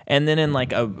relationship, and then in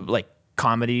like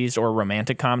comedies or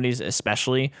romantic comedies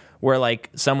especially, where like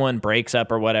someone breaks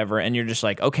up or whatever, and you're just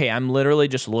like, okay, I'm literally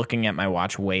just looking at my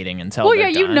watch waiting until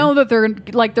they're done. You know that they're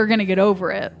gonna get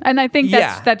over it, and I think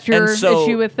that's your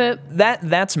issue with it.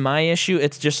 That's my issue.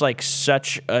 It's just like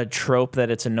such a trope that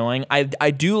it's annoying.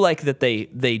 I do like that they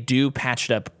do patch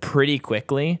it up pretty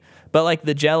quickly, but like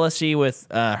the jealousy with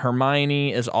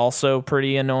Hermione is also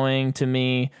pretty annoying to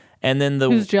me. And then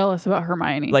who's jealous about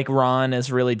Hermione? Like Ron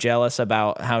is really jealous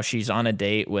about how she's on a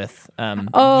date with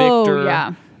Victor.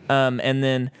 Yeah. And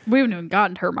then we haven't even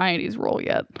gotten to Hermione's role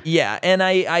yet. Yeah, and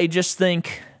I just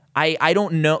think I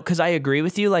don't know, because I agree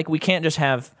with you. Like we can't just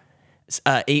have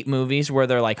 8 movies where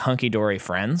they're like hunky dory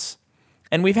friends.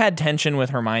 And we've had tension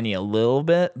with Hermione a little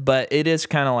bit, but it is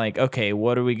kind of like, okay,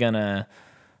 what are we gonna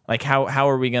Like how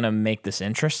are we going to make this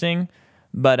interesting?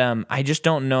 But I just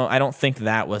don't know. I don't think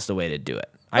that was the way to do it.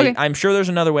 Okay. I'm sure there's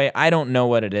another way. I don't know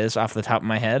what it is off the top of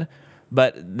my head,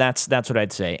 but that's what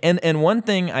I'd say. And one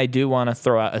thing I do want to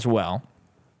throw out as well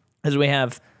is we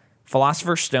have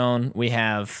Philosopher's Stone. We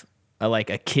have a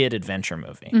kid adventure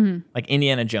movie, like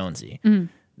Indiana Jonesy.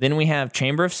 Then we have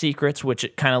Chamber of Secrets, which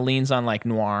it kind of leans on like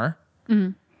noir.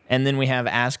 And then we have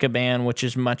Azkaban, which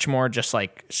is much more just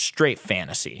like straight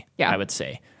fantasy, I would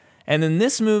say. And then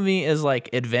this movie is like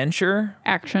adventure,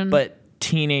 action, but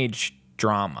teenage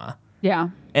drama. Yeah.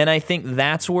 And I think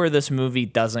that's where this movie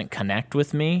doesn't connect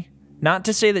with me. Not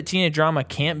to say that teenage drama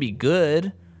can't be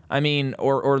good. I mean,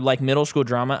 or like middle school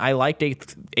drama. I liked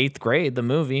eighth grade, the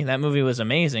movie. That movie was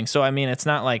amazing. So, I mean, it's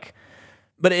not like...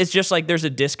 But it's just like there's a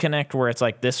disconnect where it's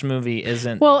like this movie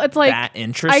isn't it's like, that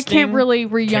interesting. I can't really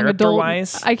read young adult.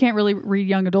 Character-wise. I can't really read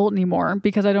young adult anymore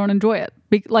because I don't enjoy it.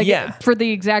 For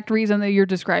the exact reason that you're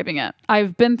describing it.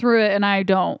 I've been through it and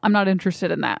I'm not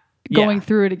interested in that. Going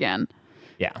through it again.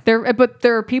 Yeah. But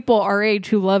there are people our age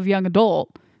who love young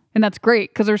adult, and that's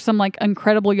great because there's some like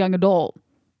incredible young adult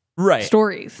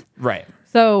stories. Right.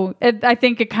 So I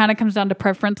think it kind of comes down to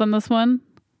preference on this one.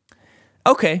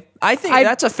 Okay, I think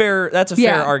that's a fair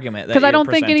argument because I don't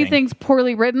think anything's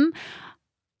poorly written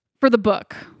for the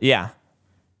book. Yeah.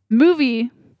 Movie,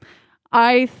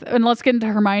 and let's get into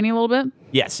Hermione a little bit.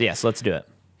 Yes, let's do it.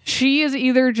 She is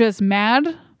either just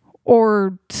mad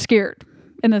or scared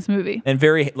in this movie, and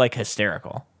very like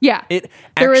hysterical. Yeah,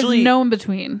 there is no in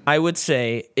between. I would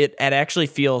say it actually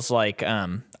feels like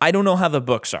I don't know how the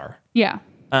books are. Yeah.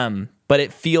 But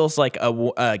it feels like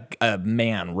a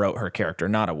man wrote her character,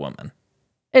 not a woman.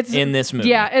 It's in this movie.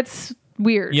 Yeah, it's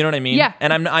weird. You know what I mean? Yeah.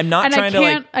 And I'm not trying to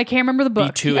like. I can't remember the book.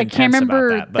 Be too I can't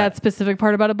remember about that specific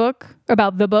part about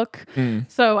the book.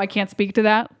 So I can't speak to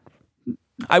that.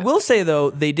 I will say though,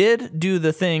 they did do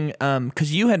the thing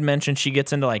because you had mentioned she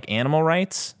gets into like animal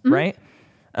rights, right?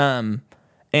 And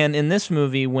in this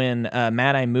movie, when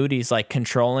Mad-Eye Moody's like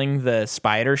controlling the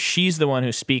spider, she's the one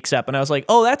who speaks up, and I was like,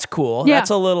 "Oh, that's cool. Yeah, that's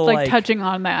a little like touching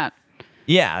on that."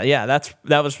 Yeah.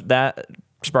 That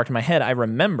sparked in my head. I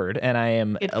remembered, and I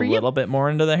am a little bit more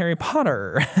into the Harry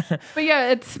Potter. But yeah,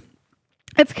 it's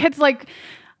like.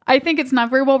 I think it's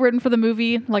not very well written for the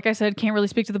movie. Like I said, can't really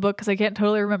speak to the book because I can't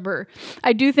totally remember.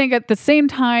 I do think at the same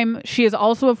time, she is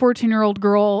also a 14-year-old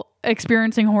girl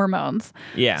experiencing hormones.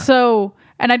 Yeah. So,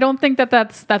 and I don't think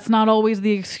that's not always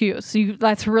the excuse.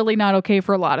 That's really not okay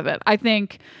for a lot of it. I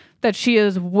think that she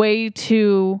is way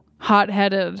too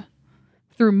hot-headed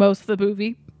through most of the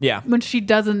movie. Yeah. When she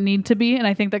doesn't need to be. And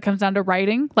I think that comes down to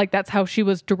writing. Like that's how she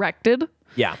was directed.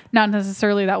 Yeah. Not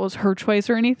necessarily that was her choice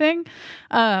or anything.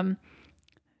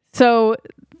 So,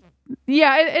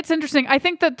 yeah, it's interesting. I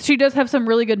think that she does have some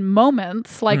really good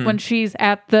moments, like when she's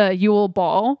at the Yule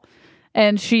Ball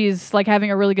and she's like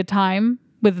having a really good time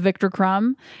with Victor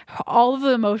Crumb. All of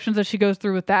the emotions that she goes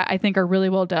through with that, I think, are really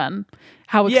well done.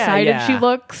 How excited she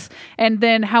looks, and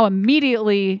then how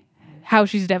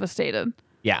she's devastated.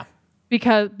 Yeah.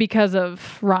 Because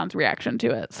of Ron's reaction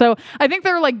to it. So I think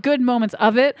there are like good moments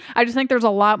of it. I just think there's a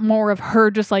lot more of her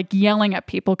just like yelling at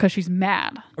people because she's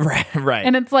mad. Right.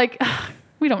 And it's like,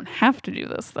 we don't have to do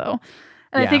this though.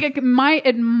 And I think it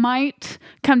might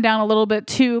come down a little bit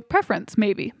to preference,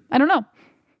 maybe. I don't know.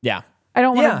 Yeah. I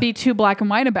don't want to be too black and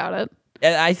white about it.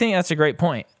 I think that's a great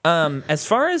point. As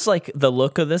far as like the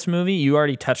look of this movie, you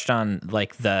already touched on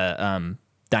like the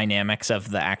dynamics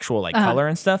of the actual like color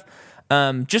and stuff.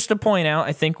 Just to point out,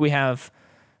 I think we have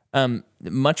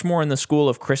much more in the school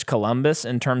of Chris Columbus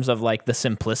in terms of like the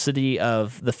simplicity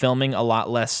of the filming, a lot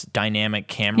less dynamic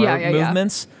camera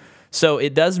movements. So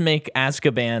it does make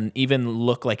Azkaban even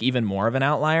look like even more of an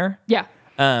outlier. Yeah.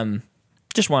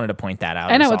 Just wanted to point that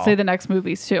out. And I would say the next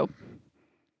movies too.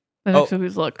 The next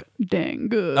movies look dang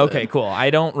good. Okay, cool. I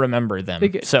don't remember them. They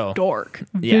get dark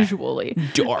visually.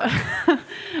 Dark.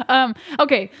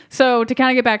 Okay, so to kind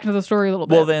of get back into the story a little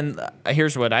bit. Well, then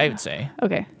here's what I would say.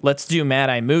 Okay. Let's do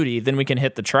Mad-Eye Moody, then we can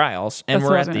hit the trials, and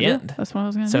we're at the end. That's what I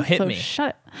was going to do. So hit me.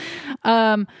 Shut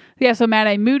it. Yeah, so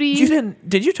Mad-Eye Moody.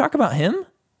 Did you talk about him?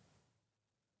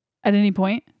 At any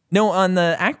point? No, on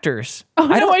the actors. Oh,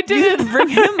 I didn't. You didn't bring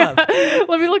him up.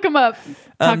 Let me look him up.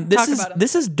 Talk about him.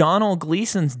 This is Donald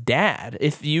Gleason's dad,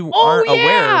 if you aren't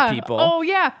aware, people. Oh,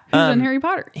 yeah. Who's in Harry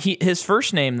Potter? His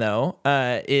first name, though,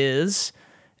 is...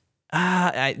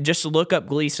 I just look up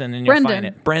Gleason and you'll find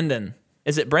it. Brendan.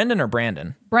 Is it Brendan or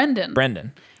Brandon? Brendan.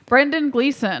 Brendan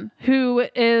Gleason, who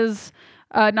is,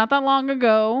 not that long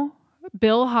ago,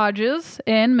 Bill Hodges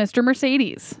in Mr.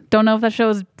 Mercedes. Don't know if that show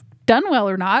is done well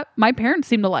or not. My parents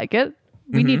seem to like it.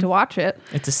 We need to watch it.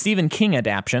 It's a Stephen King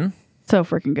adaptation. So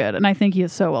freaking good. And I think he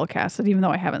is so well casted, even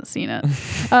though I haven't seen it.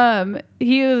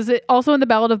 He is also in The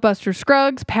Ballad of Buster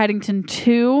Scruggs, Paddington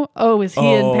 2. Oh, is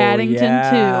he in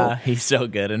Paddington 2? He's so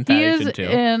good in He Paddington is 2.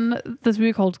 in this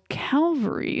movie called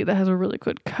Calvary that has a really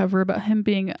good cover about him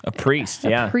being A priest,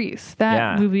 a priest.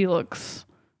 That movie looks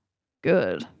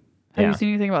good. Have you seen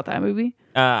anything about that movie?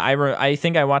 I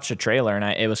think I watched a trailer, and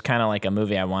it was kind of like a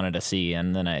movie I wanted to see,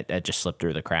 and then it just slipped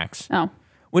through the cracks. Oh.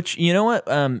 Which, you know what?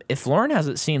 If Lauren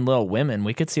hasn't seen Little Women,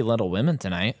 we could see Little Women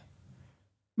tonight.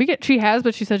 She has,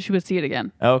 but she said she would see it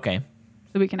again. Oh, okay.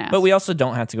 So we can ask. But we also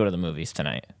don't have to go to the movies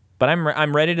tonight. But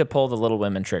I'm ready to pull the Little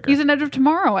Women trigger. He's in Edge of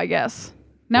Tomorrow, I guess.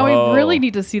 Now we really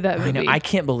need to see that movie. I know. I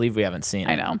can't believe we haven't seen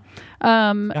it. I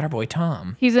know. Got our boy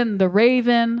Tom. He's in The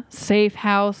Raven, Safe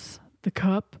House, The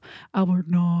Cup, Albert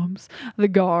Noms, The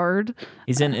Guard.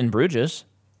 He's in Bruges,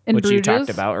 In which you Bruges. talked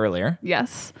about earlier.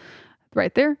 Yes.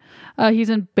 Right there. He's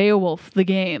in Beowulf, the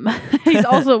game. He's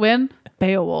also in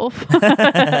Beowulf.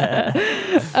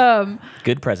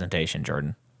 Good presentation,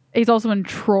 Jordan. He's also in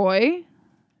Troy.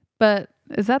 But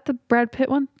is that the Brad Pitt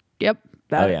one? Yep.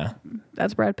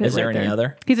 That's Brad Pitt. Is there any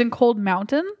other? He's in Cold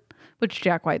Mountain, which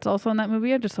Jack White's also in that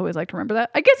movie. I just always like to remember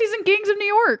that. I guess he's in Gangs of New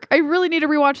York. I really need to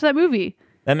rewatch that movie.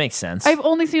 That makes sense. I've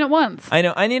only seen it once. I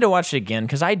know. I need to watch it again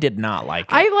because I did not like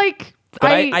it.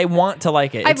 I want to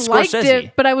like it. It's liked Scorsese.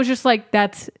 it, but I was just like,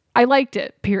 I liked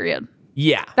it, period.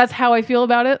 Yeah. That's how I feel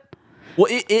about it. Well,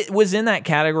 it was in that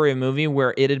category of movie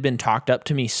where it had been talked up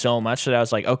to me so much that I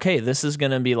was like, okay, this is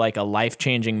going to be like a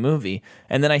life-changing movie.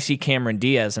 And then I see Cameron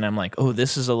Diaz and I'm like, oh,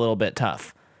 this is a little bit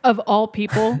tough. Of all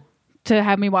people to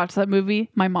have me watch that movie,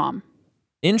 my mom.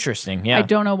 Interesting, yeah. I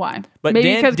don't know why. But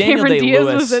maybe because Daniel Cameron Diaz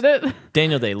Day-Lewis was in it.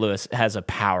 Daniel Day-Lewis has a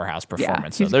powerhouse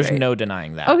performance, so he's there's great. no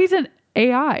denying that. Oh, he's in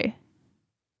AI.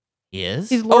 He is?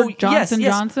 He's Lord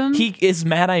Johnson. He is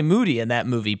Mad Eye Moody in that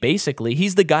movie, basically.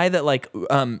 He's the guy that like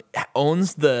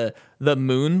owns the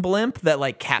moon blimp that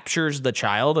like captures the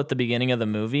child at the beginning of the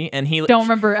movie. And he don't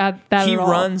remember that he at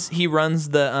all. He runs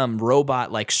the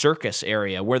robot like circus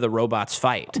area where the robots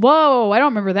fight. Whoa, I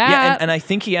don't remember that. Yeah, and I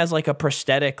think he has like a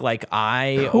prosthetic like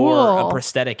eye or a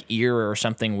prosthetic ear or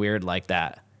something weird like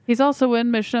that. He's also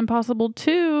in Mission Impossible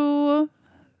 2.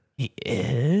 He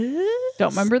is?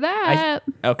 Don't remember that.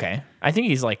 Okay. I think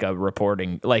he's like a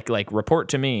reporting, like report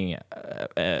to me,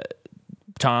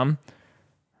 Tom.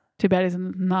 Too bad he's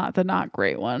not the not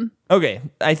great one. Okay.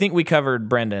 I think we covered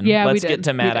Brendan. Yeah, Let's we did. get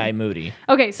to Mad Eye Moody.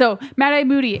 Okay, so Mad Eye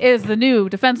Moody is the new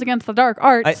Defense Against the Dark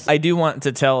Arts. I do want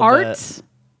to tell Arts?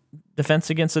 Defense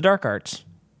Against the Dark Arts. Is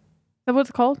that what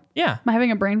it's called? Yeah. Am I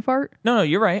having a brain fart? No,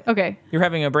 you're right. Okay. You're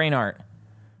having a brain art.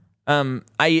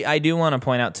 I do want to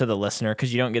point out to the listener,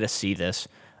 because you don't get to see this.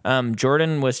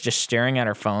 Jordan was just staring at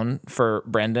her phone for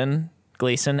Brendan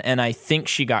Gleeson, and I think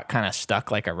she got kind of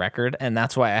stuck like a record, and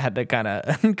that's why I had to kind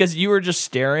of, because you were just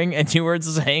staring and you weren't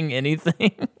saying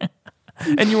anything.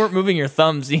 And you weren't moving your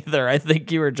thumbs either. I think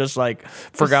you were just like,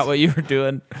 forgot what you were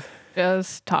doing.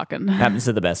 Just talking. Happens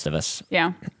to the best of us.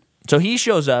 Yeah. So he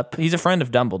shows up. He's a friend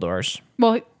of Dumbledore's.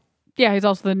 Well, yeah, he's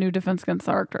also the new Defense Against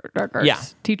the Dark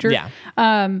Arts teacher.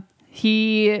 Yeah.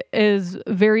 He is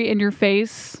very in your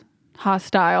face,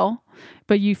 hostile,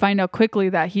 but you find out quickly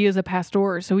that he is a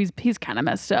pastor, so he's kind of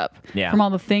messed up from all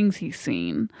the things he's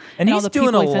seen. And he's all the doing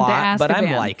a people he's sent to lot, but I'm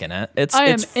Azkaban. liking it. It's I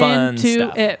am fun into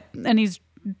stuff. it. And he's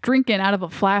drinking out of a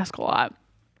flask a lot.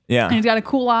 Yeah. And he's got a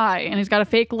cool eye, and he's got a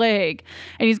fake leg,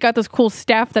 and he's got this cool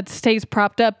staff that stays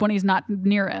propped up when he's not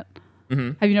near it.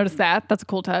 Mm-hmm. Have you noticed that? That's a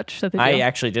cool touch that they do. I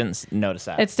actually didn't notice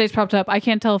that. It stays propped up. I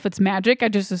can't tell if it's magic. I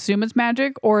just assume it's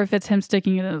magic, or if it's him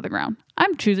sticking it into the ground.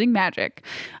 I'm choosing magic.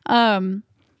 Okay,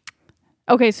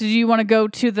 so do you want to go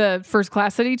to the first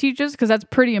class that he teaches? Because that's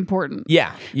pretty important.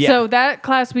 Yeah. So that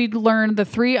class, we learned the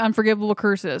 3 unforgivable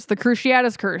curses: the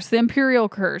Cruciatus curse, the Imperial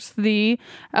curse, the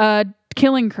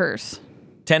killing curse.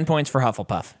 10 points for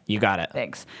Hufflepuff. You got it.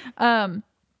 Thanks.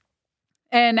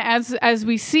 And as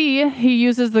we see, he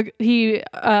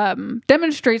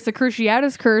demonstrates the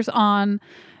Cruciatus curse on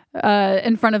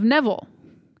in front of Neville.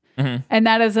 Mm-hmm. And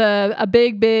that is a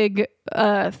big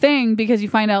thing, because you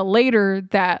find out later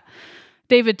that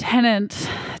David Tennant's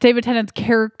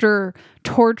character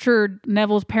tortured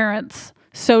Neville's parents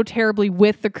so terribly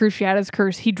with the Cruciatus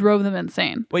curse, he drove them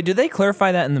insane. Wait, do they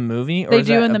clarify that in the movie? Or They is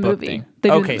do that in a the book movie. thing? They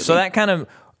do in the Okay, movie. so that kind of,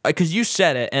 because you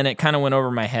said it and it kind of went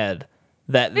over my head.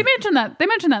 That They mentioned that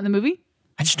in the movie.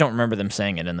 I just don't remember them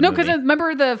saying it in the No, movie. because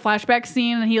remember the flashback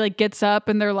scene, and he like gets up,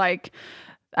 and they're like,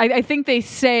 I think they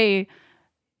say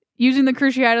using the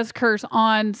Cruciatus curse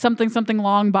on something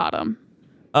Longbottom.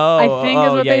 I think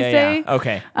is what they say. Yeah.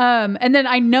 Okay. And then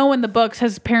I know in the books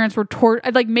his parents were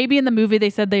like maybe in the movie they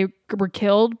said they were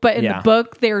killed, but in the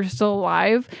book they are still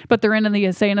alive, but they're in the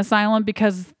insane asylum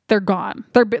because they're gone.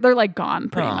 They're like gone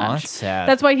pretty much. That's sad.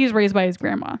 That's why he's raised by his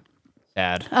grandma.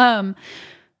 Sad.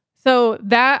 So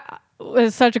that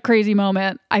was such a crazy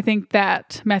moment. I think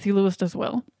that Matthew Lewis does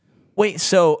well. Wait,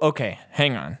 so okay,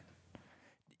 hang on.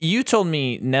 You told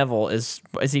me Neville is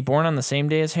he born on the same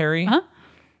day as Harry? Huh?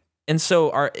 And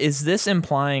so is this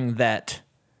implying that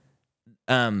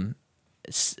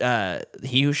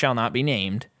he who shall not be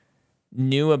named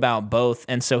knew about both,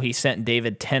 and so he sent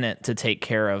David Tennant to take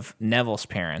care of Neville's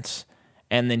parents,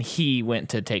 and then he went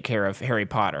to take care of Harry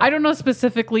Potter? I don't know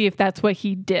specifically if that's what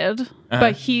he did,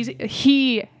 but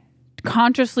he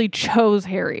consciously chose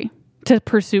Harry to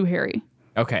pursue Harry.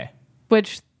 Okay.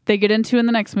 Which they get into in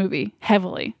the next movie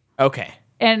heavily. Okay.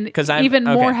 And even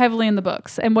more heavily in the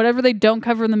books. And whatever they don't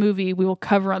cover in the movie, we will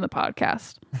cover on the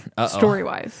podcast,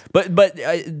 story-wise. But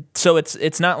so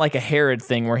it's not like a Herod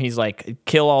thing where he's like,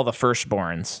 kill all the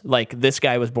firstborns. Like, this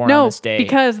guy was born on this day. No,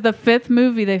 because the 5th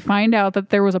movie, they find out that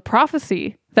there was a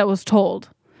prophecy that was told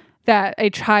that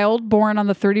a child born on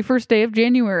the 31st day of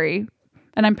January,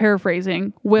 and I'm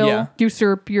paraphrasing, will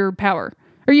usurp your power.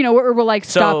 Or, or will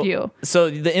stop you. So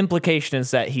the implication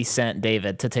is that he sent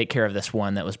David to take care of this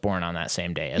one that was born on that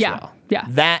same day as well. Yeah.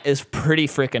 That is pretty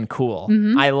freaking cool.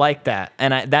 Mm-hmm. I like that.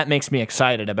 And that makes me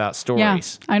excited about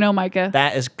stories. Yeah, I know, Micah.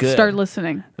 That is good. Start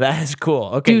listening. That is cool.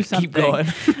 Okay, Do something. keep going.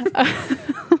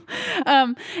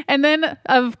 And then,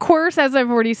 of course, as I've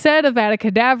already said, Avada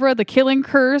Kedavra, the killing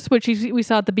curse, which we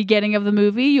saw at the beginning of the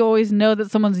movie. You always know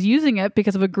that someone's using it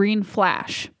because of a green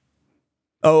flash.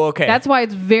 Oh, okay. That's why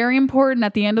it's very important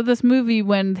at the end of this movie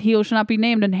when He Who Shall Not Be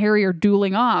Named and Harry are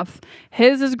dueling off.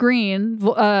 His is green,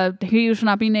 He Who Shall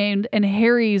Not Be Named, and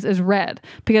Harry's is red.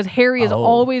 Because Harry is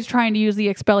always trying to use the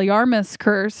Expelliarmus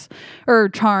curse or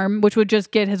charm, which would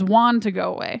just get his wand to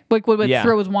go away. Like, would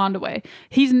throw his wand away.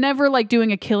 He's never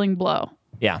doing a killing blow.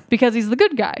 Yeah. Because he's the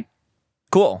good guy.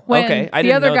 Cool. When okay. I the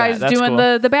didn't other know guy's that. That's doing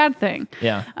cool. the bad thing.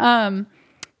 Yeah.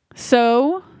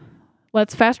 So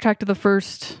let's fast track to the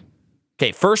first...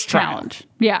 Okay, first challenge.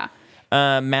 Yeah.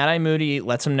 Mad-Eye Moody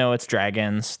lets him know it's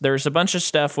dragons. There's a bunch of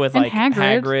stuff with and like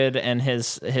Hagrid and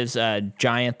his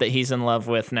giant that he's in love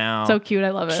with now. So cute, I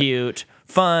love it. Cute,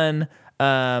 fun.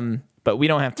 But we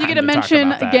don't have time. You get a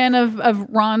mention again of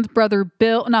Ron's brother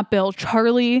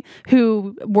Charlie,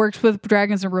 who works with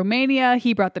dragons in Romania.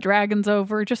 He brought the dragons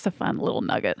over. Just a fun little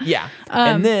nugget. Yeah.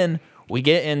 And then we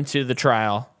get into the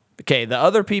trial. Okay, the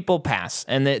other people pass,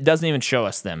 and it doesn't even show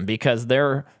us them because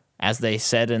they're, as they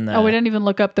said in the... Oh, we didn't even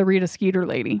look up the Rita Skeeter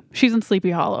lady. She's in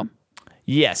Sleepy Hollow.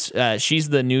 Yes, she's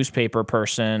the newspaper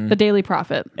person. The Daily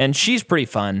Prophet. And she's pretty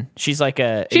fun. She's like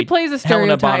She plays a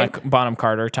stereotype. Helena Bonham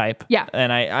Carter type. Yeah.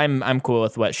 And I'm cool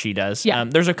with what she does. Yeah.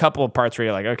 There's a couple of parts where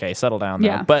you're like, okay, settle down though.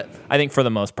 Yeah. But I think for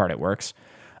the most part it works.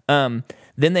 Then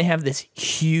they have this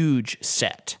huge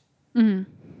set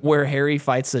where Harry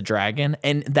fights the dragon,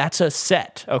 and that's a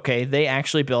set, okay? They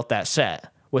actually built that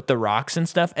set with the rocks and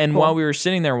stuff. And while we were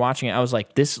sitting there watching it, I was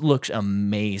like, this looks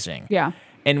amazing. Yeah.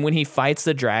 And when he fights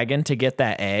the dragon to get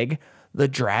that egg, the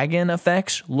dragon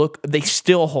effects they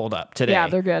still hold up today. Yeah,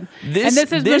 they're good.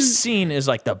 This scene is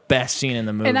like the best scene in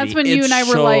the movie. And that's when you and I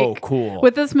were so like, cool.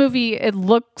 With this movie, it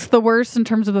looks the worst in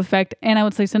terms of effect, and I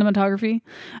would say cinematography.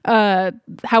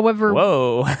 However,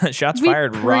 whoa, shots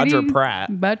fired, Roger Pratt.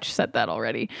 Much said that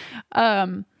already.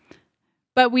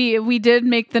 But we did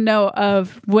make the note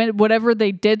of whatever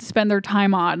they did spend their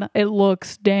time on, it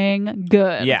looks dang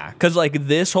good. Yeah, because like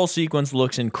this whole sequence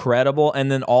looks incredible, and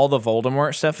then all the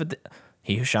Voldemort stuff,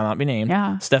 He Who Shall Not Be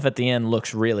Named, stuff at the end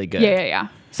looks really good. Yeah.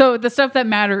 So the stuff that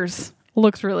matters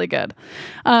looks really good.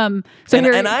 And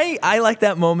I like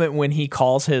that moment when he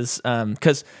calls his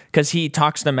because he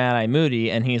talks to Mad-Eye Moody,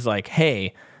 and he's like,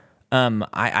 hey,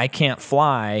 I can't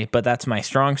fly, but that's my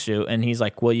strong suit. And he's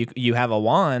like, well, you have a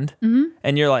wand. Mm-hmm.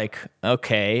 And you're like,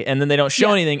 okay. And then they don't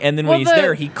show anything. And then when he's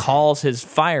there, he calls his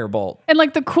firebolt. And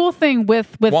like the cool thing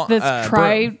with this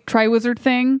Triwizard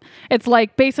thing, it's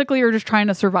like basically you're just trying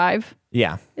to survive.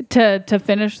 Yeah. To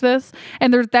finish this.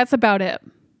 And that's about it.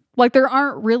 Like there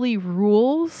aren't really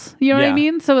rules, you know what I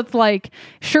mean? So it's like,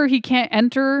 sure, he can't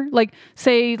enter, like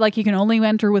say like he can only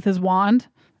enter with his wand.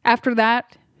 After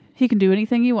that, he can do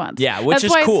anything he wants. Yeah, which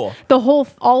is cool.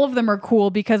 All of them are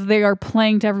cool because they are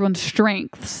playing to everyone's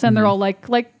strengths, and they're all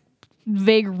like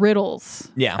vague riddles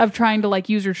of trying to like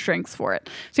use your strengths for it.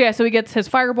 So he gets his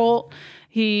firebolt,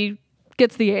 he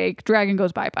gets the egg, dragon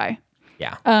goes bye-bye.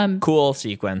 Yeah. Cool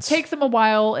sequence. Takes him a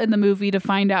while in the movie to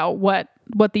find out what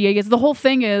the egg is. The whole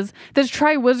thing is this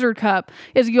Triwizard Cup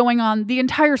is going on the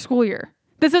entire school year.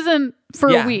 This isn't for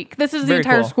a week. This is the Very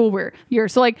entire cool. school year.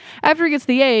 So like after he gets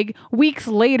the egg, weeks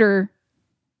later,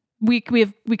 we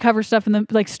cover stuff in the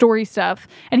like story stuff,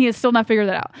 and he has still not figured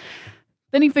that out.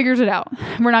 Then he figures it out.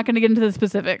 We're not going to get into the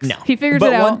specifics. No, he figures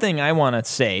it out. But one thing I want to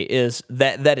say is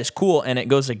that is cool, and it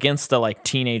goes against the like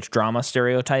teenage drama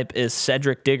stereotype. Is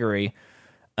Cedric Diggory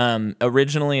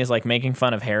originally is like making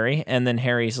fun of Harry, and then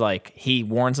Harry's like he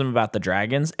warns him about the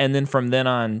dragons, and then from then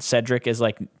on, Cedric is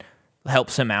like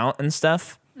helps him out and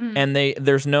stuff. And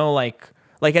there's no like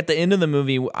at the end of the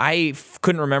movie, I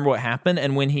couldn't remember what happened,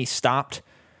 and when he stopped.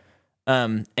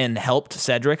 And helped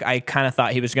Cedric, I kind of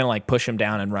thought he was going to like push him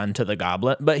down and run to the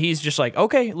goblet, but he's just like,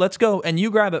 okay, let's go. And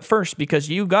you grab it first because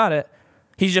you got it.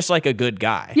 He's just like a good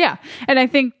guy. Yeah. And I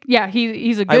think,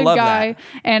 he's a good guy. That.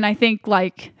 And I think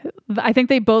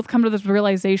they both come to this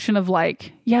realization of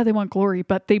like, yeah, they want glory,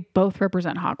 but they both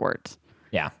represent Hogwarts.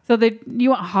 Yeah. So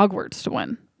you want Hogwarts to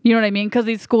win. You know what I mean? Because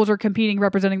these schools are competing,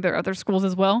 representing their other schools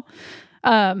as well.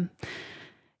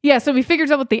 Yeah, so he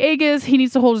figures out what the egg is. He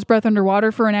needs to hold his breath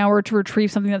underwater for an hour to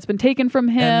retrieve something that's been taken from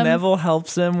him. And Neville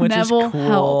helps him, which is cool.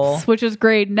 Helps, which is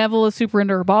great. Neville is super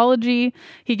into herbology.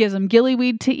 He gives him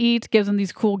gillyweed to eat, gives him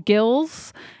these cool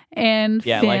gills and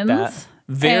fins. Like that.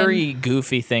 Very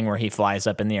goofy thing where he flies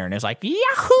up in the air and is like,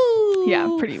 Yahoo!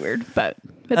 Yeah, pretty weird, but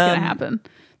it's going to happen.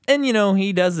 And,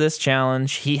 he does this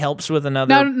challenge. He helps with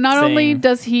another Not only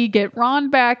does he get Ron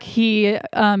back, he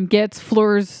gets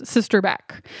Fleur's sister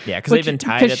back. Yeah, because they've been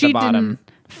tied at the bottom.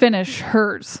 Didn't finish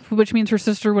hers, which means her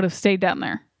sister would have stayed down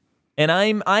there. And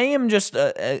I am just,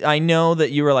 I know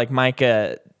that you were like,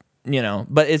 Micah,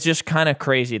 but it's just kind of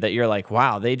crazy that you're like,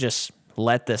 wow, they just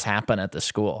let this happen at the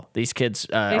school. These kids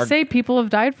They say people have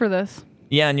died for this.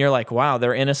 Yeah, and you're like, wow,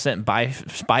 their innocent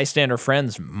bystander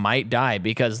friends might die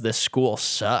because this school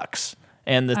sucks.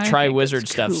 And the Triwizard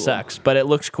stuff sucks. But it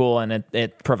looks cool, and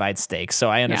it provides stakes. So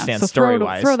I understand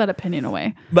story-wise. Throw that opinion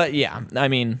away. But yeah, I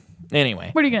mean, anyway.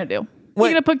 What are you going to do?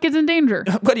 You're going to put kids in danger.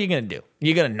 What are you going to do?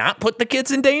 You going to not put the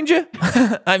kids in danger?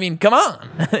 I mean, come on.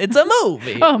 It's a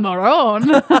movie. Oh,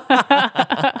 Maroon.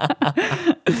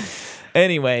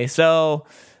 Anyway, so...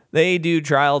 They do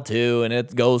trial 2, and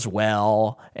it goes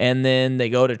well. And then they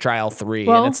go to trial 3,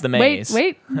 and it's the maze.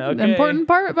 Wait. Okay. Important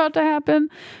part about to happen.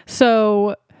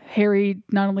 So Harry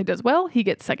not only does well, he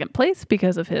gets second place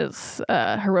because of his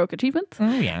heroic achievements.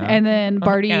 Oh, yeah. And then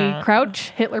Barty Crouch,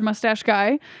 Hitler mustache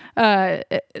guy,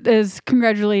 is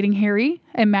congratulating Harry.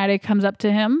 And Maddie comes up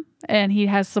to him, and he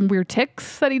has some weird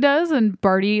tics that he does. And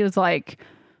Barty is like...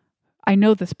 I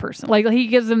know this person. Like he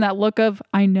gives them that look of,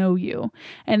 I know you.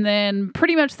 And then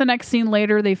pretty much the next scene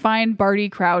later, they find Barty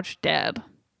Crouch dead.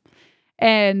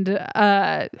 And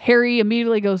Harry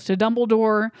immediately goes to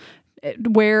Dumbledore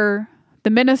where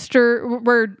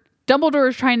Dumbledore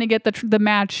is trying to get the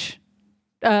match,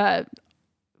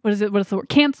 what's the word?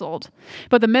 Canceled.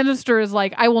 But the minister is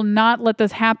like, I will not let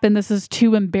this happen. This is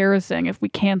too embarrassing if we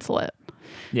cancel it.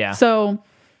 Yeah. So...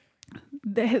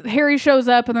 Harry shows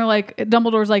up and they're like,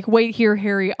 Dumbledore's like, wait here,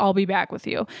 Harry, I'll be back with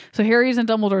you. So Harry's in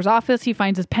Dumbledore's office. He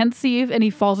finds his pensieve and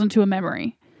he falls into a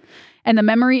memory. And the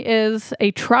memory is a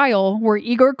trial where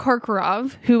Igor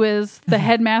Karkaroff, who is the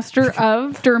headmaster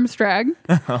of Durmstrang,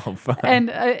 and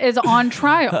is on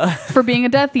trial for being a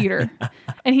Death Eater.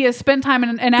 And he has spent time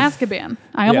in Azkaban.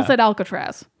 I almost said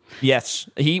Alcatraz. Yes.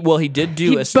 He did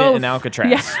do a stint in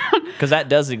Alcatraz. Because that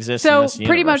does exist in this universe.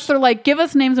 Pretty much they're like, give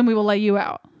us names and we will let you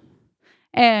out.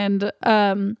 And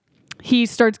he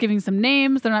starts giving some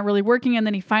names. They're not really working. And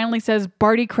then he finally says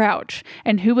Barty Crouch.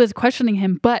 And who is questioning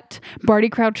him but Barty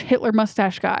Crouch, Hitler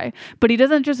mustache guy. But he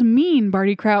doesn't just mean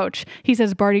Barty Crouch. He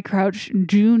says Barty Crouch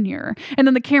Jr. And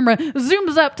then the camera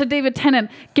zooms up to David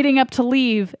Tennant getting up to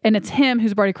leave. And it's him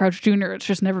who's Barty Crouch Jr. It's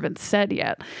just never been said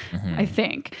yet, I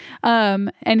think.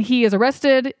 And he is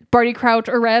arrested. Barty Crouch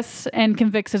arrests and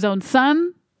convicts his own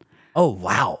son. Oh,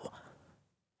 wow.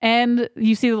 And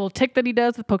you see the little tick that he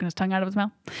does with poking his tongue out of his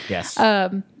mouth. Yes.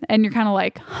 And you're kind of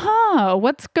like,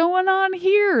 what's going on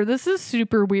here? This is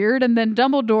super weird. And then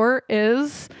Dumbledore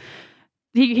is...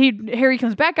 Harry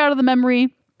comes back out of the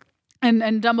memory, and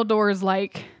Dumbledore is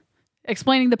like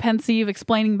explaining the pensieve,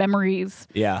 explaining memories,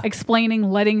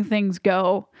 explaining letting things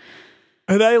go.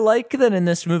 And I like that in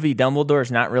this movie,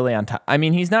 Dumbledore's not really on top. I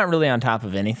mean, he's not really on top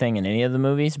of anything in any of the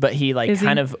movies, but he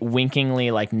of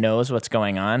winkingly like knows what's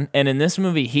going on. And in this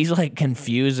movie, he's like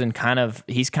confused and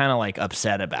he's kind of like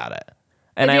upset about it.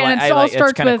 And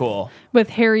it's kind of cool with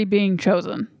Harry being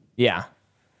chosen. Yeah.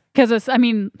 Because I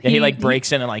mean, he like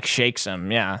breaks in and like shakes him.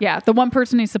 Yeah. Yeah, the one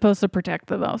person he's supposed to protect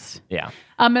the most. Yeah.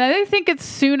 And I think it's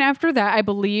soon after that, I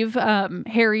believe,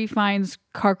 Harry finds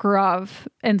Karkaroff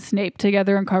and Snape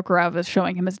together, and Karkaroff is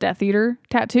showing him his Death Eater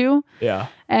tattoo. Yeah.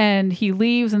 And he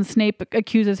leaves, and Snape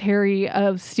accuses Harry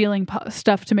of stealing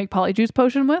stuff to make Polyjuice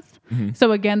Potion with. Mm-hmm.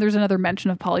 So again, there's another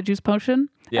mention of Polyjuice Potion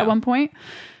at one point.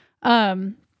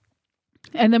 And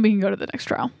then we can go to the next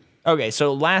trial. Okay,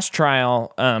 so last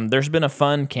trial, there's been a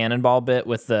fun cannonball bit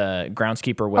with the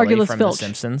groundskeeper Willie Argylus from Filch. The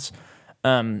Simpsons.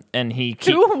 And he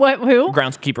Who?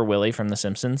 Groundskeeper Willie from The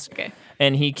Simpsons. Okay.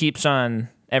 And he keeps on,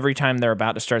 every time they're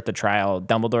about to start the trial,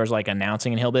 Dumbledore's like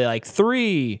announcing, and he'll be like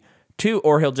 3, 2,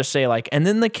 or he'll just say like, and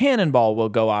then the cannonball will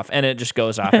go off, and it just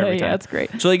goes off every time. Yeah, that's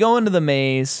great. So they go into the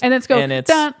maze, and it's dun dun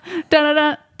dun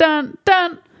dun dun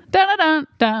dun dun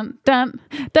dun dun dun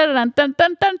dun dun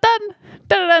dun dun dun.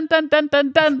 Dun dun dun dun dun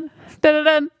dun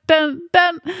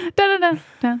dun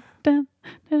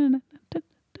dun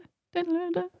dun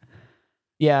dun dun.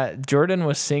 Yeah, Jordan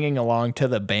was singing along to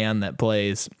the band that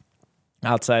plays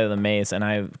outside of the maze, and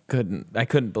I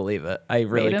couldn't believe it. I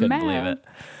really couldn't believe it.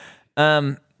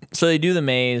 So they do the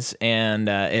maze, and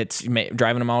it's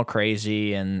driving them all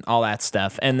crazy and all that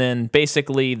stuff. And then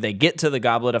basically they get to the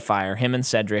Goblet of Fire, him and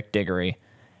Cedric Diggory,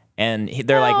 and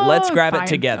they're like, let's grab it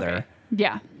together. Okay.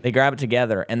 Yeah. They grab it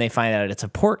together, and they find out it's a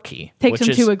portkey. Takes them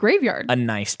to a graveyard. A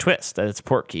nice twist that it's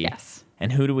portkey. Yes.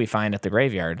 And who do we find at the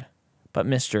graveyard but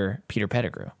Mr. Peter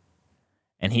Pettigrew?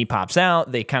 And he pops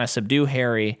out. They kind of subdue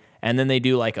Harry, and then they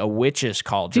do like a witch's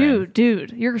cauldron.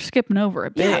 Dude, you're skipping over a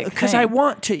big because thing. I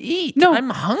want to eat. No, I'm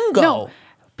hungry. No,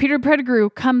 Peter Pettigrew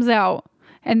comes out,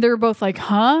 and they're both like,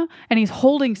 huh? And he's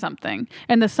holding something,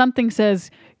 and the something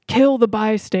says, kill the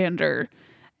bystander.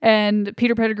 And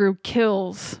Peter Pettigrew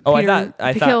kills. Oh, I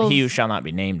thought He Who Shall Not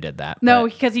Be Named did that. No,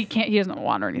 because he can't. He doesn't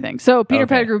want or anything. So Peter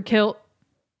Pettigrew killed.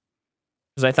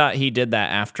 Because I thought he did that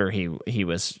after he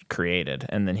was created,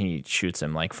 and then he shoots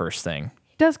him like first thing.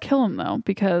 He does kill him though,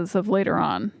 because of later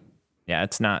on. Yeah,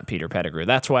 it's not Peter Pettigrew.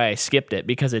 That's why I skipped it,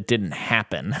 because it didn't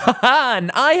happen.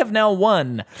 And I have now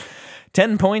won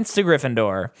 10 points to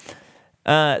Gryffindor.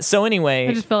 So anyway,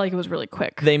 I just felt like it was really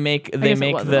quick.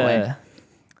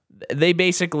 They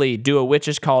basically do a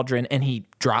witch's cauldron, and he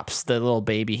drops the little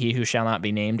baby, He Who Shall Not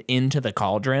Be Named, into the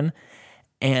cauldron,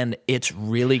 and it's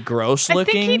really gross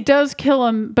looking. I think he does kill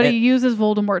him, but he uses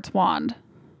Voldemort's wand.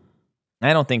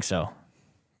 I don't think so.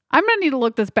 I'm gonna need to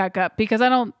look this back up because I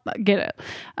don't get it.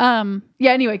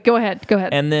 Yeah. Anyway, go ahead.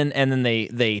 And then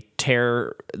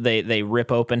they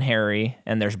rip open Harry,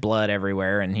 and there's blood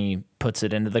everywhere, and he puts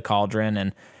it into the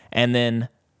cauldron, and then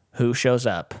who shows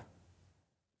up?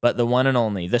 But the one and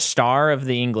only, the star of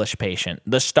The English Patient,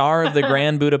 the star of the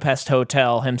Grand Budapest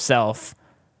Hotel himself,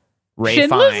 Ray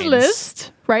Schindler's Fiennes.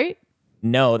 List, right?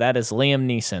 No, that is Liam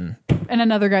Neeson. And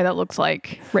another guy that looks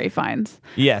like Ray Fiennes.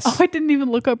 Yes. Oh, I didn't even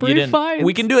look up Ray Fiennes.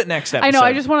 We can do it next episode. I know,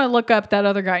 I just want to look up that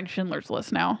other guy in Schindler's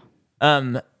List now.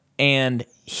 And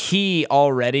he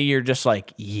already, you're just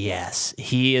like, yes,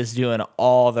 he is doing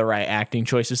all the right acting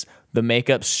choices. The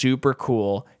makeup's super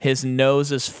cool. His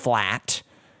nose is flat.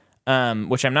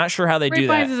 Which I'm not sure how they do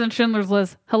that. Ray Fiennes is in Schindler's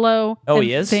List. Hello. Oh,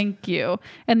 he is? Thank you.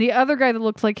 And the other guy that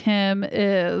looks like him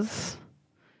is...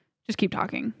 Just keep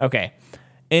talking. Okay.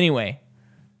 Anyway,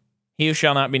 He Who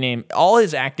Shall Not Be Named. All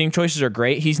his acting choices are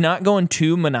great. He's not going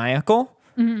too maniacal,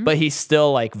 but he's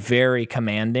still like very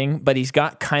commanding. But he's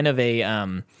got kind of a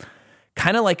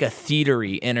like a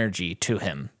theatery energy to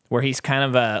him, where he's kind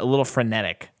of a little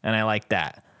frenetic, and I like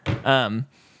that.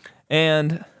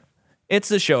 And it's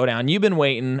the showdown. You've been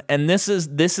waiting, and this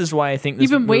is why I think this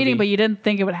You've been movie, waiting, but you didn't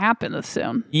think it would happen this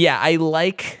soon. Yeah, I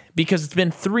like, because it's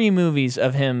been 3 movies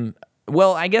of him.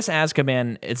 Well, I guess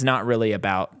Azkaban, it's not really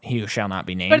about He Who Shall Not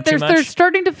Be Named but too much. They're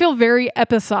starting to feel very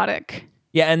episodic.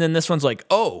 Yeah, and then this one's like,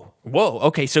 oh, whoa,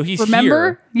 okay, so he's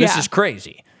Remember? here. This Yeah. is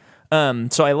crazy.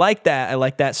 So I like that. I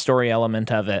like that story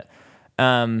element of it.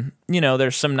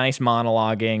 There's some nice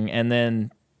monologuing, and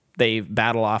then they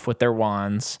battle off with their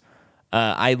wands.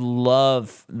 I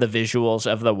love the visuals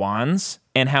of the wands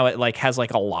and how it like has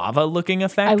like a lava looking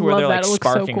effect where they're like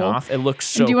sparking off. It looks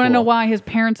so cool. And do you want to know why his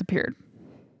parents appeared?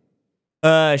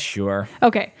 Sure.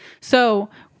 Okay. So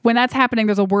when that's happening,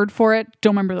 there's a word for it.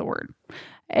 Don't remember the word.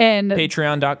 And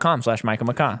Patreon.com/Michael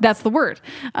McCaw. That's the word.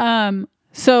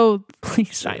 So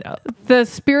please sign up. The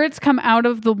spirits come out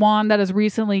of the wand that has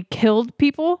recently killed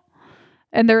people.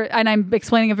 And I'm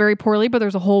explaining it very poorly, but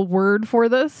there's a whole word for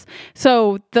this.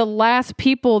 So the last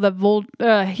people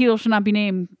that He Who Shall Not Be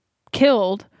Named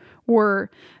killed were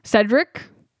Cedric,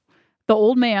 the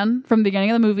old man from the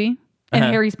beginning of the movie, and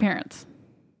Harry's parents.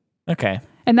 Okay.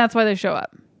 And that's why they show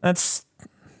up. That's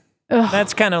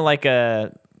That's kind of like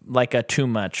a too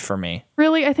much for me.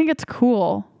 Really? I think it's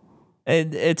cool.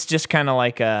 It's just kind of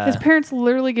like a... His parents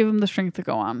literally give him the strength to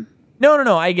go on.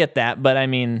 No, I get that, but I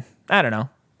mean, I don't know.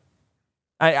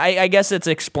 I guess it's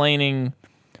explaining...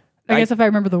 I guess if I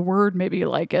remember the word, maybe you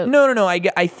like it. No.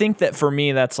 I think that for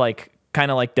me, that's like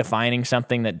kind of like defining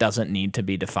something that doesn't need to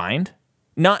be defined.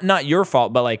 Not your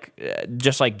fault, but like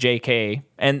just like JK.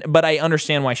 But I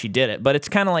understand why she did it. But it's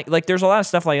kind of like there's a lot of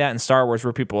stuff like that in Star Wars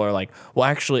where people are like, well,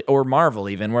 actually, or Marvel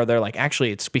even, where they're like,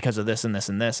 actually, it's because of this and this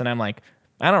and this. And I'm like,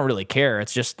 I don't really care.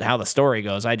 It's just how the story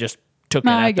goes. I just took it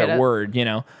at their word, you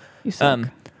know. You suck.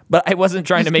 But I wasn't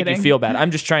trying Just to make kidding. you feel bad.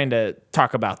 I'm just trying to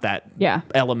talk about that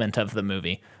element of the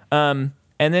movie. And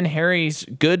then Harry's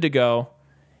good to go.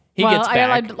 He gets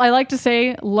back. I like to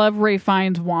say, love Ray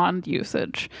Fiennes' wand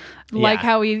usage. Like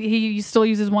how he still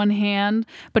uses one hand,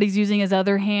 but he's using his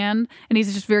other hand, and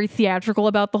he's just very theatrical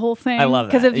about the whole thing. I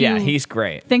love that. Because he's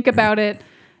great. Think about it,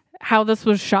 how this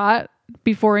was shot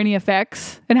before any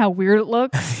effects, and how weird it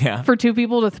looks for two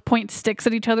people to point sticks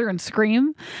at each other and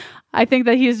scream. I think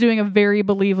that he is doing a very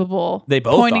believable. They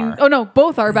both are. Oh no,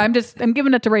 both are. But I'm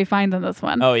giving it to Ray Fiennes on this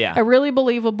one. Oh yeah, a really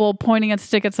believable pointing a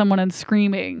stick at someone and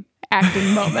screaming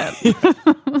acting moment.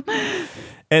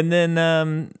 And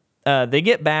then they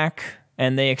get back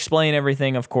and they explain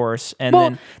everything, of course. And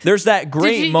then there's that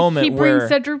great moment where he brings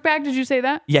Cedric back. Did you say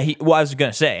that? Yeah. I was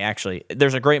gonna say actually,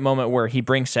 there's a great moment where he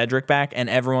brings Cedric back, and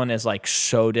everyone is like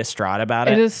so distraught about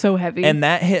it. It is so heavy, and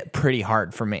that hit pretty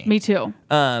hard for me. Me too.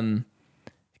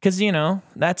 Because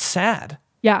that's sad.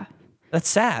 Yeah. That's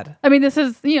sad. I mean, this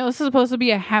is supposed to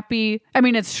be a happy. I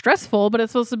mean, it's stressful, but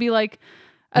it's supposed to be like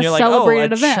a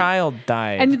celebrated event. A child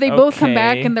died, and they both come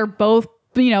back, and they're both,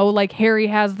 like Harry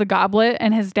has the goblet,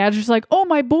 and his dad's just like, "Oh,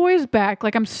 my boy's back!"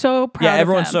 Like, I'm so proud. Yeah,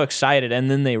 everyone's of so excited, and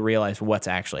then they realize what's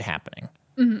actually happening.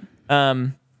 Mm-hmm.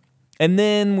 And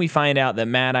then we find out that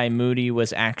Mad Eye Moody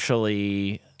was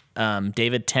actually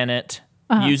David Tennant.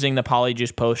 Using the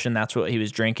polyjuice potion, that's what he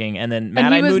was drinking, and then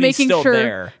Mad Eye Moody's still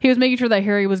there. He was making sure that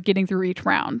Harry was getting through each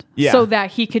round, so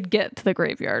that he could get to the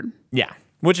graveyard. Yeah,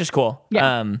 which is cool.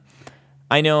 Yeah.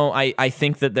 I know. I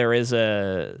think that there is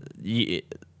a.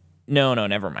 No,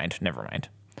 never mind.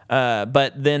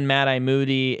 But then Mad Eye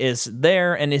Moody is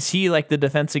there, and is he like the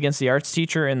defense against the arts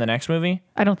teacher in the next movie?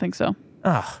 I don't think so.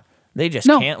 They just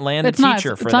can't land a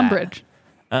teacher for that. Umbridge.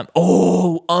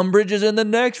 Umbridge is in the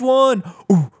next one.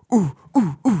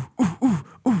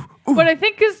 What I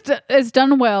think is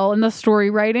done well in the story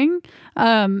writing,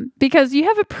 because you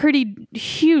have a pretty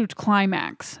huge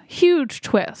climax, huge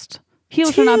twist.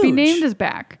 He'll shall not be named is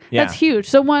back. Yeah. That's huge.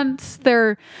 So once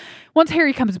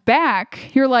Harry comes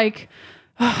back, you're like,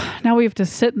 now we have to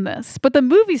sit in this. But the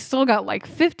movie's still got like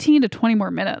 15 to 20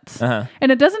 more minutes. And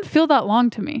it doesn't feel that long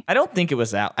to me. I don't think it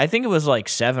was that. I think it was like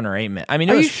 7 or 8 minutes. I mean,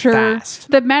 it was you sure? Fast.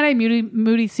 The Mad Eye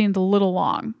Moody scene's a little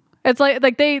long. It's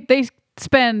like they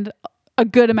spend a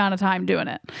good amount of time doing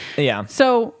it. Yeah.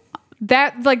 So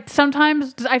that, like,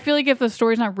 sometimes I feel like if the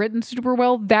story's not written super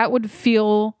well, that would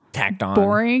feel tacked on,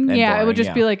 boring. Yeah, it would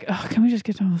just be like, oh, can we just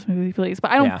get to this movie, please?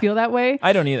 But I don't feel that way.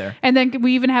 I don't either. And then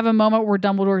we even have a moment where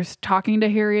Dumbledore's talking to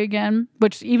Harry again,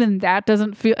 which even that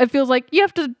doesn't feel. It feels like you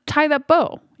have to tie that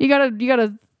bow. You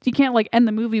can't like end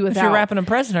the movie without. If you're wrapping a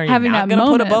present, are you not going to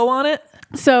put a bow on it?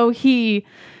 So he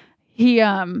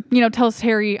tells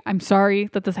Harry, "I'm sorry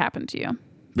that this happened to you."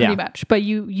 Pretty much, but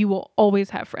you will always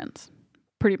have friends.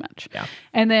 Pretty much. Yeah.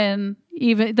 And then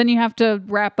you have to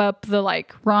wrap up the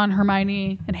like Ron,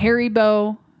 Hermione, and Harry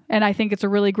bow. And I think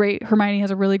Hermione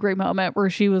has a really great moment where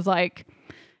she was like,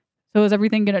 "So is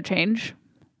everything going to change?"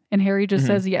 And Harry just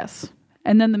says yes.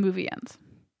 And then the movie ends.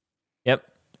 Yep.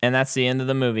 And that's the end of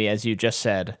the movie, as you just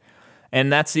said.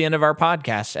 And that's the end of our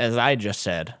podcast, as I just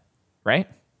said. Right?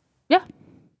 Yeah.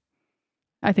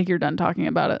 I think you're done talking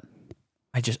about it.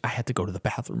 I had to go to the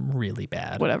bathroom really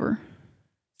bad. Whatever.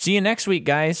 See you next week,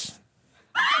 guys.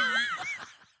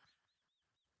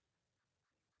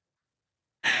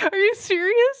 Are you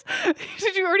serious?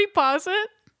 Did you already pause it?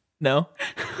 No.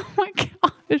 Oh my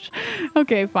gosh.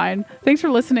 Okay, fine. Thanks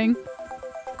for listening.